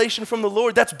revelation from the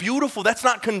Lord. That's beautiful. That's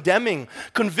not condemning.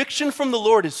 Conviction from the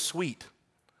Lord is sweet.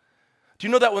 Do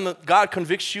you know that when God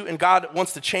convicts you and God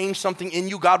wants to change something in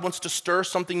you, God wants to stir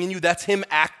something in you, that's him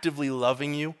actively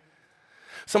loving you?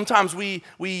 Sometimes we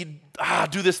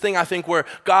do this thing, I think, where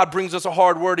God brings us a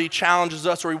hard word, he challenges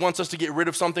us, or he wants us to get rid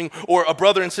of something, or a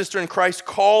brother and sister in Christ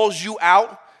calls you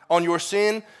out on your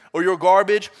sin or your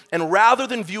garbage, and rather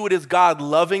than view it as God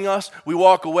loving us, we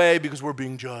walk away because we're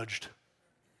being judged.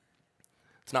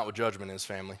 It's not what judgment is,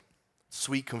 family.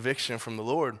 Sweet conviction from the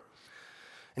Lord.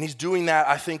 And he's doing that,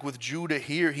 I think, with Judah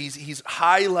here. He's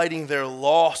highlighting their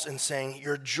loss and saying,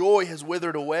 your joy has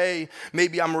withered away.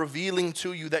 Maybe I'm revealing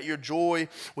to you that your joy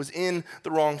was in the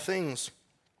wrong things.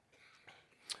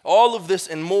 All of this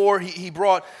and more, he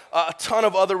brought a ton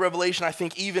of other revelation, I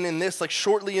think, even in this, like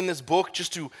shortly in this book,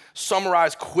 just to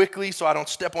summarize quickly so I don't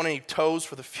step on any toes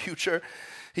for the future.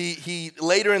 He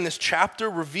later in this chapter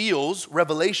reveals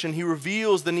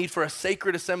the need for a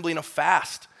sacred assembly and a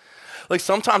fast. Like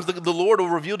sometimes the Lord will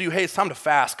reveal to you, hey, it's time to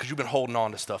fast because you've been holding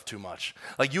on to stuff too much.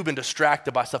 Like you've been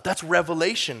distracted by stuff. That's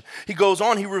revelation. He goes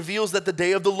on, he reveals that the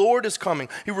day of the Lord is coming.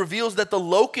 He reveals that the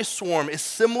locust swarm is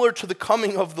similar to the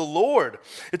coming of the Lord.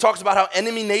 It talks about how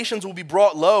enemy nations will be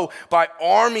brought low by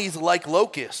armies like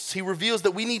locusts. He reveals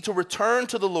that we need to return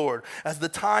to the Lord as the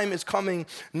time is coming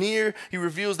near. He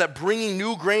reveals that bringing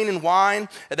new grain and wine,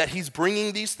 and that he's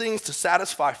bringing these things to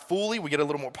satisfy fully. We get a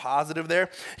little more positive there.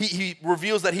 He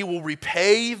reveals that he will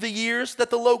repay the years that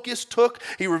the locust took.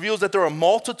 He reveals that there are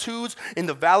multitudes in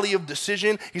the valley of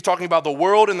decision. He's talking about the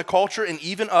world and the culture and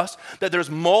even us, that there's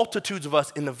multitudes of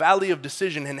us in the valley of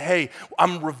decision. And hey,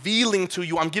 I'm revealing to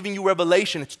you, I'm giving you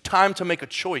revelation. It's time to make a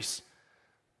choice.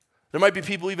 There might be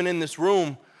people even in this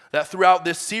room that throughout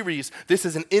this series, this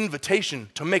is an invitation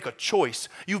to make a choice.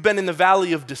 You've been in the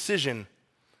valley of decision.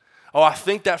 Oh, I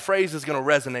think that phrase is going to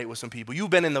resonate with some people. You've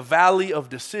been in the valley of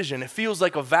decision. It feels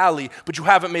like a valley, but you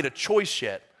haven't made a choice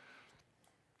yet.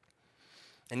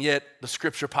 And yet, the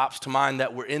scripture pops to mind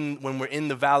that when we're in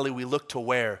the valley, we look to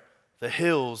where? The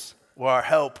hills, where our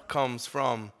help comes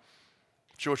from.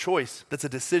 It's your choice. That's a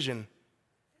decision.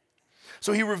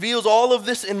 So he reveals all of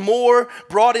this and more,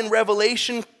 brought in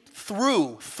revelation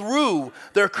through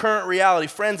their current reality.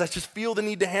 Friends, I just feel the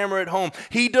need to hammer it home.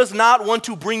 He does not want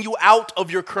to bring you out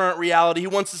of your current reality. He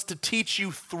wants us to teach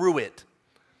you through it.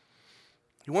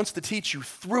 He wants to teach you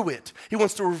through it. He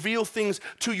wants to reveal things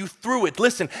to you through it.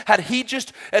 Listen, had he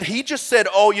just said,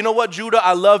 oh, you know what, Judah,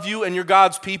 I love you and you're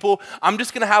God's people. I'm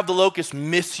just going to have the locusts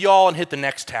miss y'all and hit the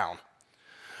next town.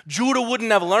 Judah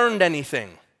wouldn't have learned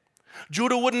anything.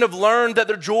 Judah wouldn't have learned that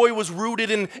their joy was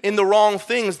rooted in the wrong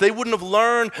things. They wouldn't have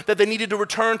learned that they needed to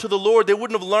return to the Lord. They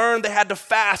wouldn't have learned they had to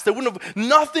fast.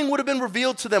 Nothing would have been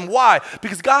revealed to them. Why?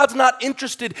 Because God's not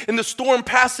interested in the storm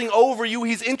passing over you.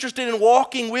 He's interested in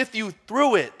walking with you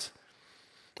through it.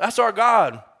 That's our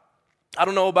God. I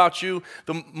don't know about you.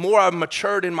 The more I've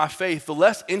matured in my faith, the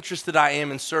less interested I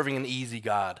am in serving an easy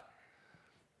God.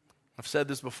 I've said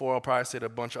this before. I'll probably say it a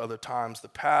bunch of other times. The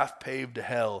path paved to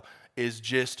hell is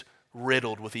just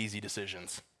riddled with easy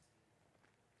decisions.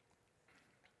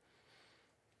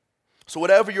 So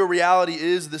whatever your reality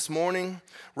is this morning,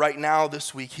 right now,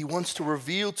 this week, he wants to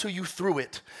reveal to you through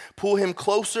it. Pull you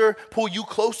closer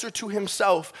to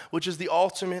himself, which is the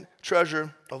ultimate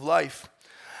treasure of life.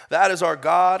 That is our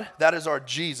God. That is our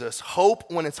Jesus. Hope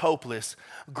when it's hopeless.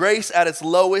 Grace at its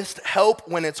lowest. Help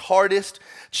when it's hardest.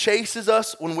 Chases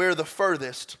us when we're the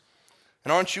furthest.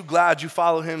 And aren't you glad you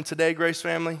follow him today, Grace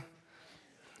family?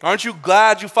 Aren't you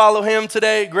glad you follow him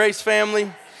today, Grace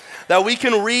family? That we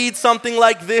can read something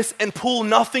like this and pull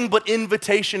nothing but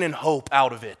invitation and hope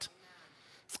out of it.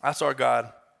 That's our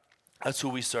God. That's who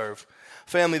we serve.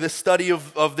 Family, this study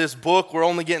of this book, we're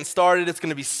only getting started. It's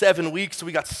going to be 7 weeks, so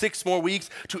we got 6 more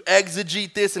weeks to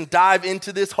exegete this and dive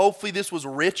into this. Hopefully this was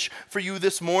rich for you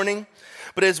this morning.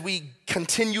 But as we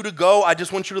continue to go, I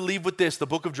just want you to leave with this. The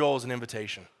book of Joel is an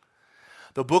invitation.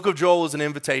 The book of Joel is an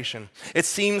invitation. It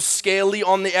seems scaly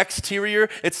on the exterior.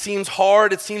 It seems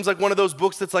hard. It seems like one of those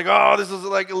books that's like, oh, this is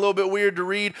like a little bit weird to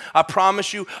read. I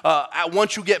promise you,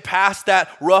 once you get past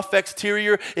that rough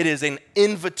exterior, it is an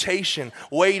invitation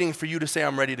waiting for you to say,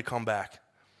 I'm ready to come back.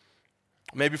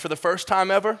 Maybe for the first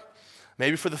time ever.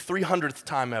 Maybe for the 300th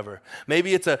time ever.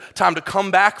 Maybe it's a time to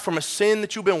come back from a sin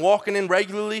that you've been walking in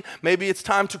regularly. Maybe it's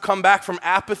time to come back from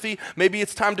apathy. Maybe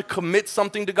it's time to commit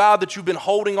something to God that you've been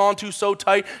holding on to so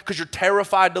tight because you're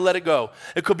terrified to let it go.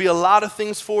 It could be a lot of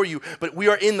things for you, but we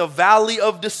are in the valley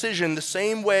of decision the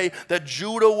same way that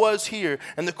Judah was here.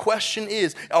 And the question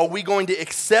is, are we going to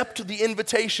accept the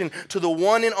invitation to the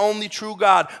one and only true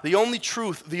God, the only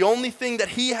truth, the only thing that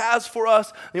he has for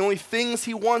us, the only things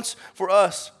he wants for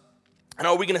us? And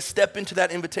are we going to step into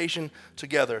that invitation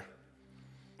together?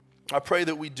 I pray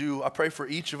that we do. I pray for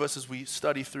each of us as we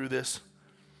study through this,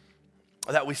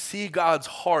 that we see God's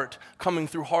heart coming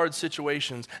through hard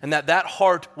situations, and that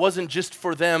heart wasn't just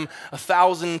for them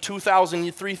 1,000,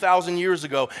 2,000, 3,000 years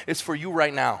ago. It's for you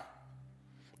right now.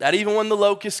 That even when the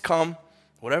locusts come,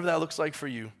 whatever that looks like for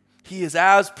you, he is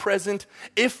as present,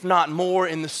 if not more,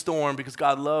 in the storm because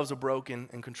God loves a broken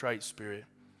and contrite spirit.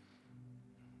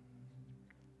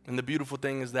 And the beautiful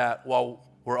thing is that while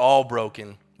we're all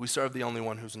broken, we serve the only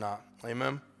one who's not.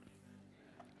 Amen?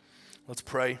 Let's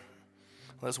pray.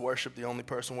 Let's worship the only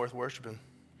person worth worshiping.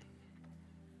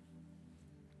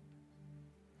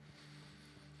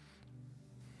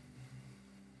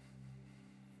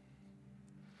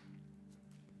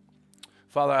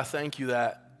 Father, I thank you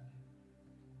that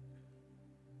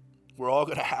we're all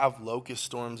going to have locust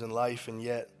storms in life, and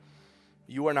yet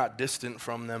you are not distant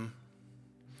from them.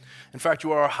 In fact,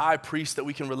 you are our high priest that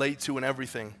we can relate to in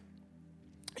everything.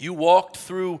 You walked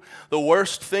through the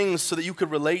worst things so that you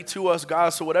could relate to us, God.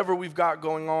 So whatever we've got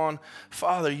going on,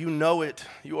 Father, you know it.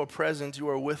 You are present. You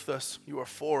are with us. You are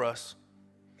for us.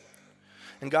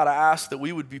 And God, I ask that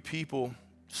we would be people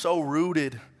so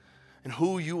rooted in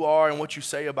who you are and what you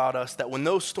say about us, that when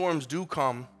those storms do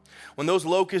come, when those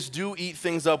locusts do eat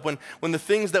things up, when the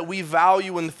things that we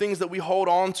value and the things that we hold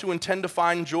on to and tend to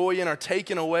find joy in are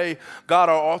taken away, God,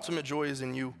 our ultimate joy is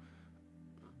in you.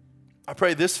 I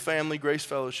pray this family, Grace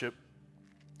Fellowship,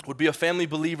 would be a family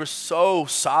believer so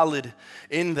solid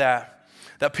in that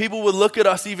people would look at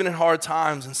us even in hard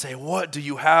times and say, what do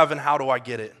you have and how do I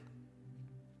get it?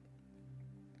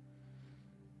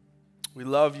 We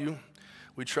love you,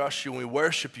 we trust you, and we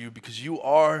worship you because you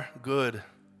are good.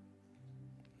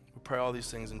 We pray all these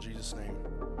things in Jesus' name.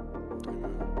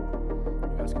 Amen.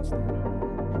 You guys can stand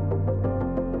up.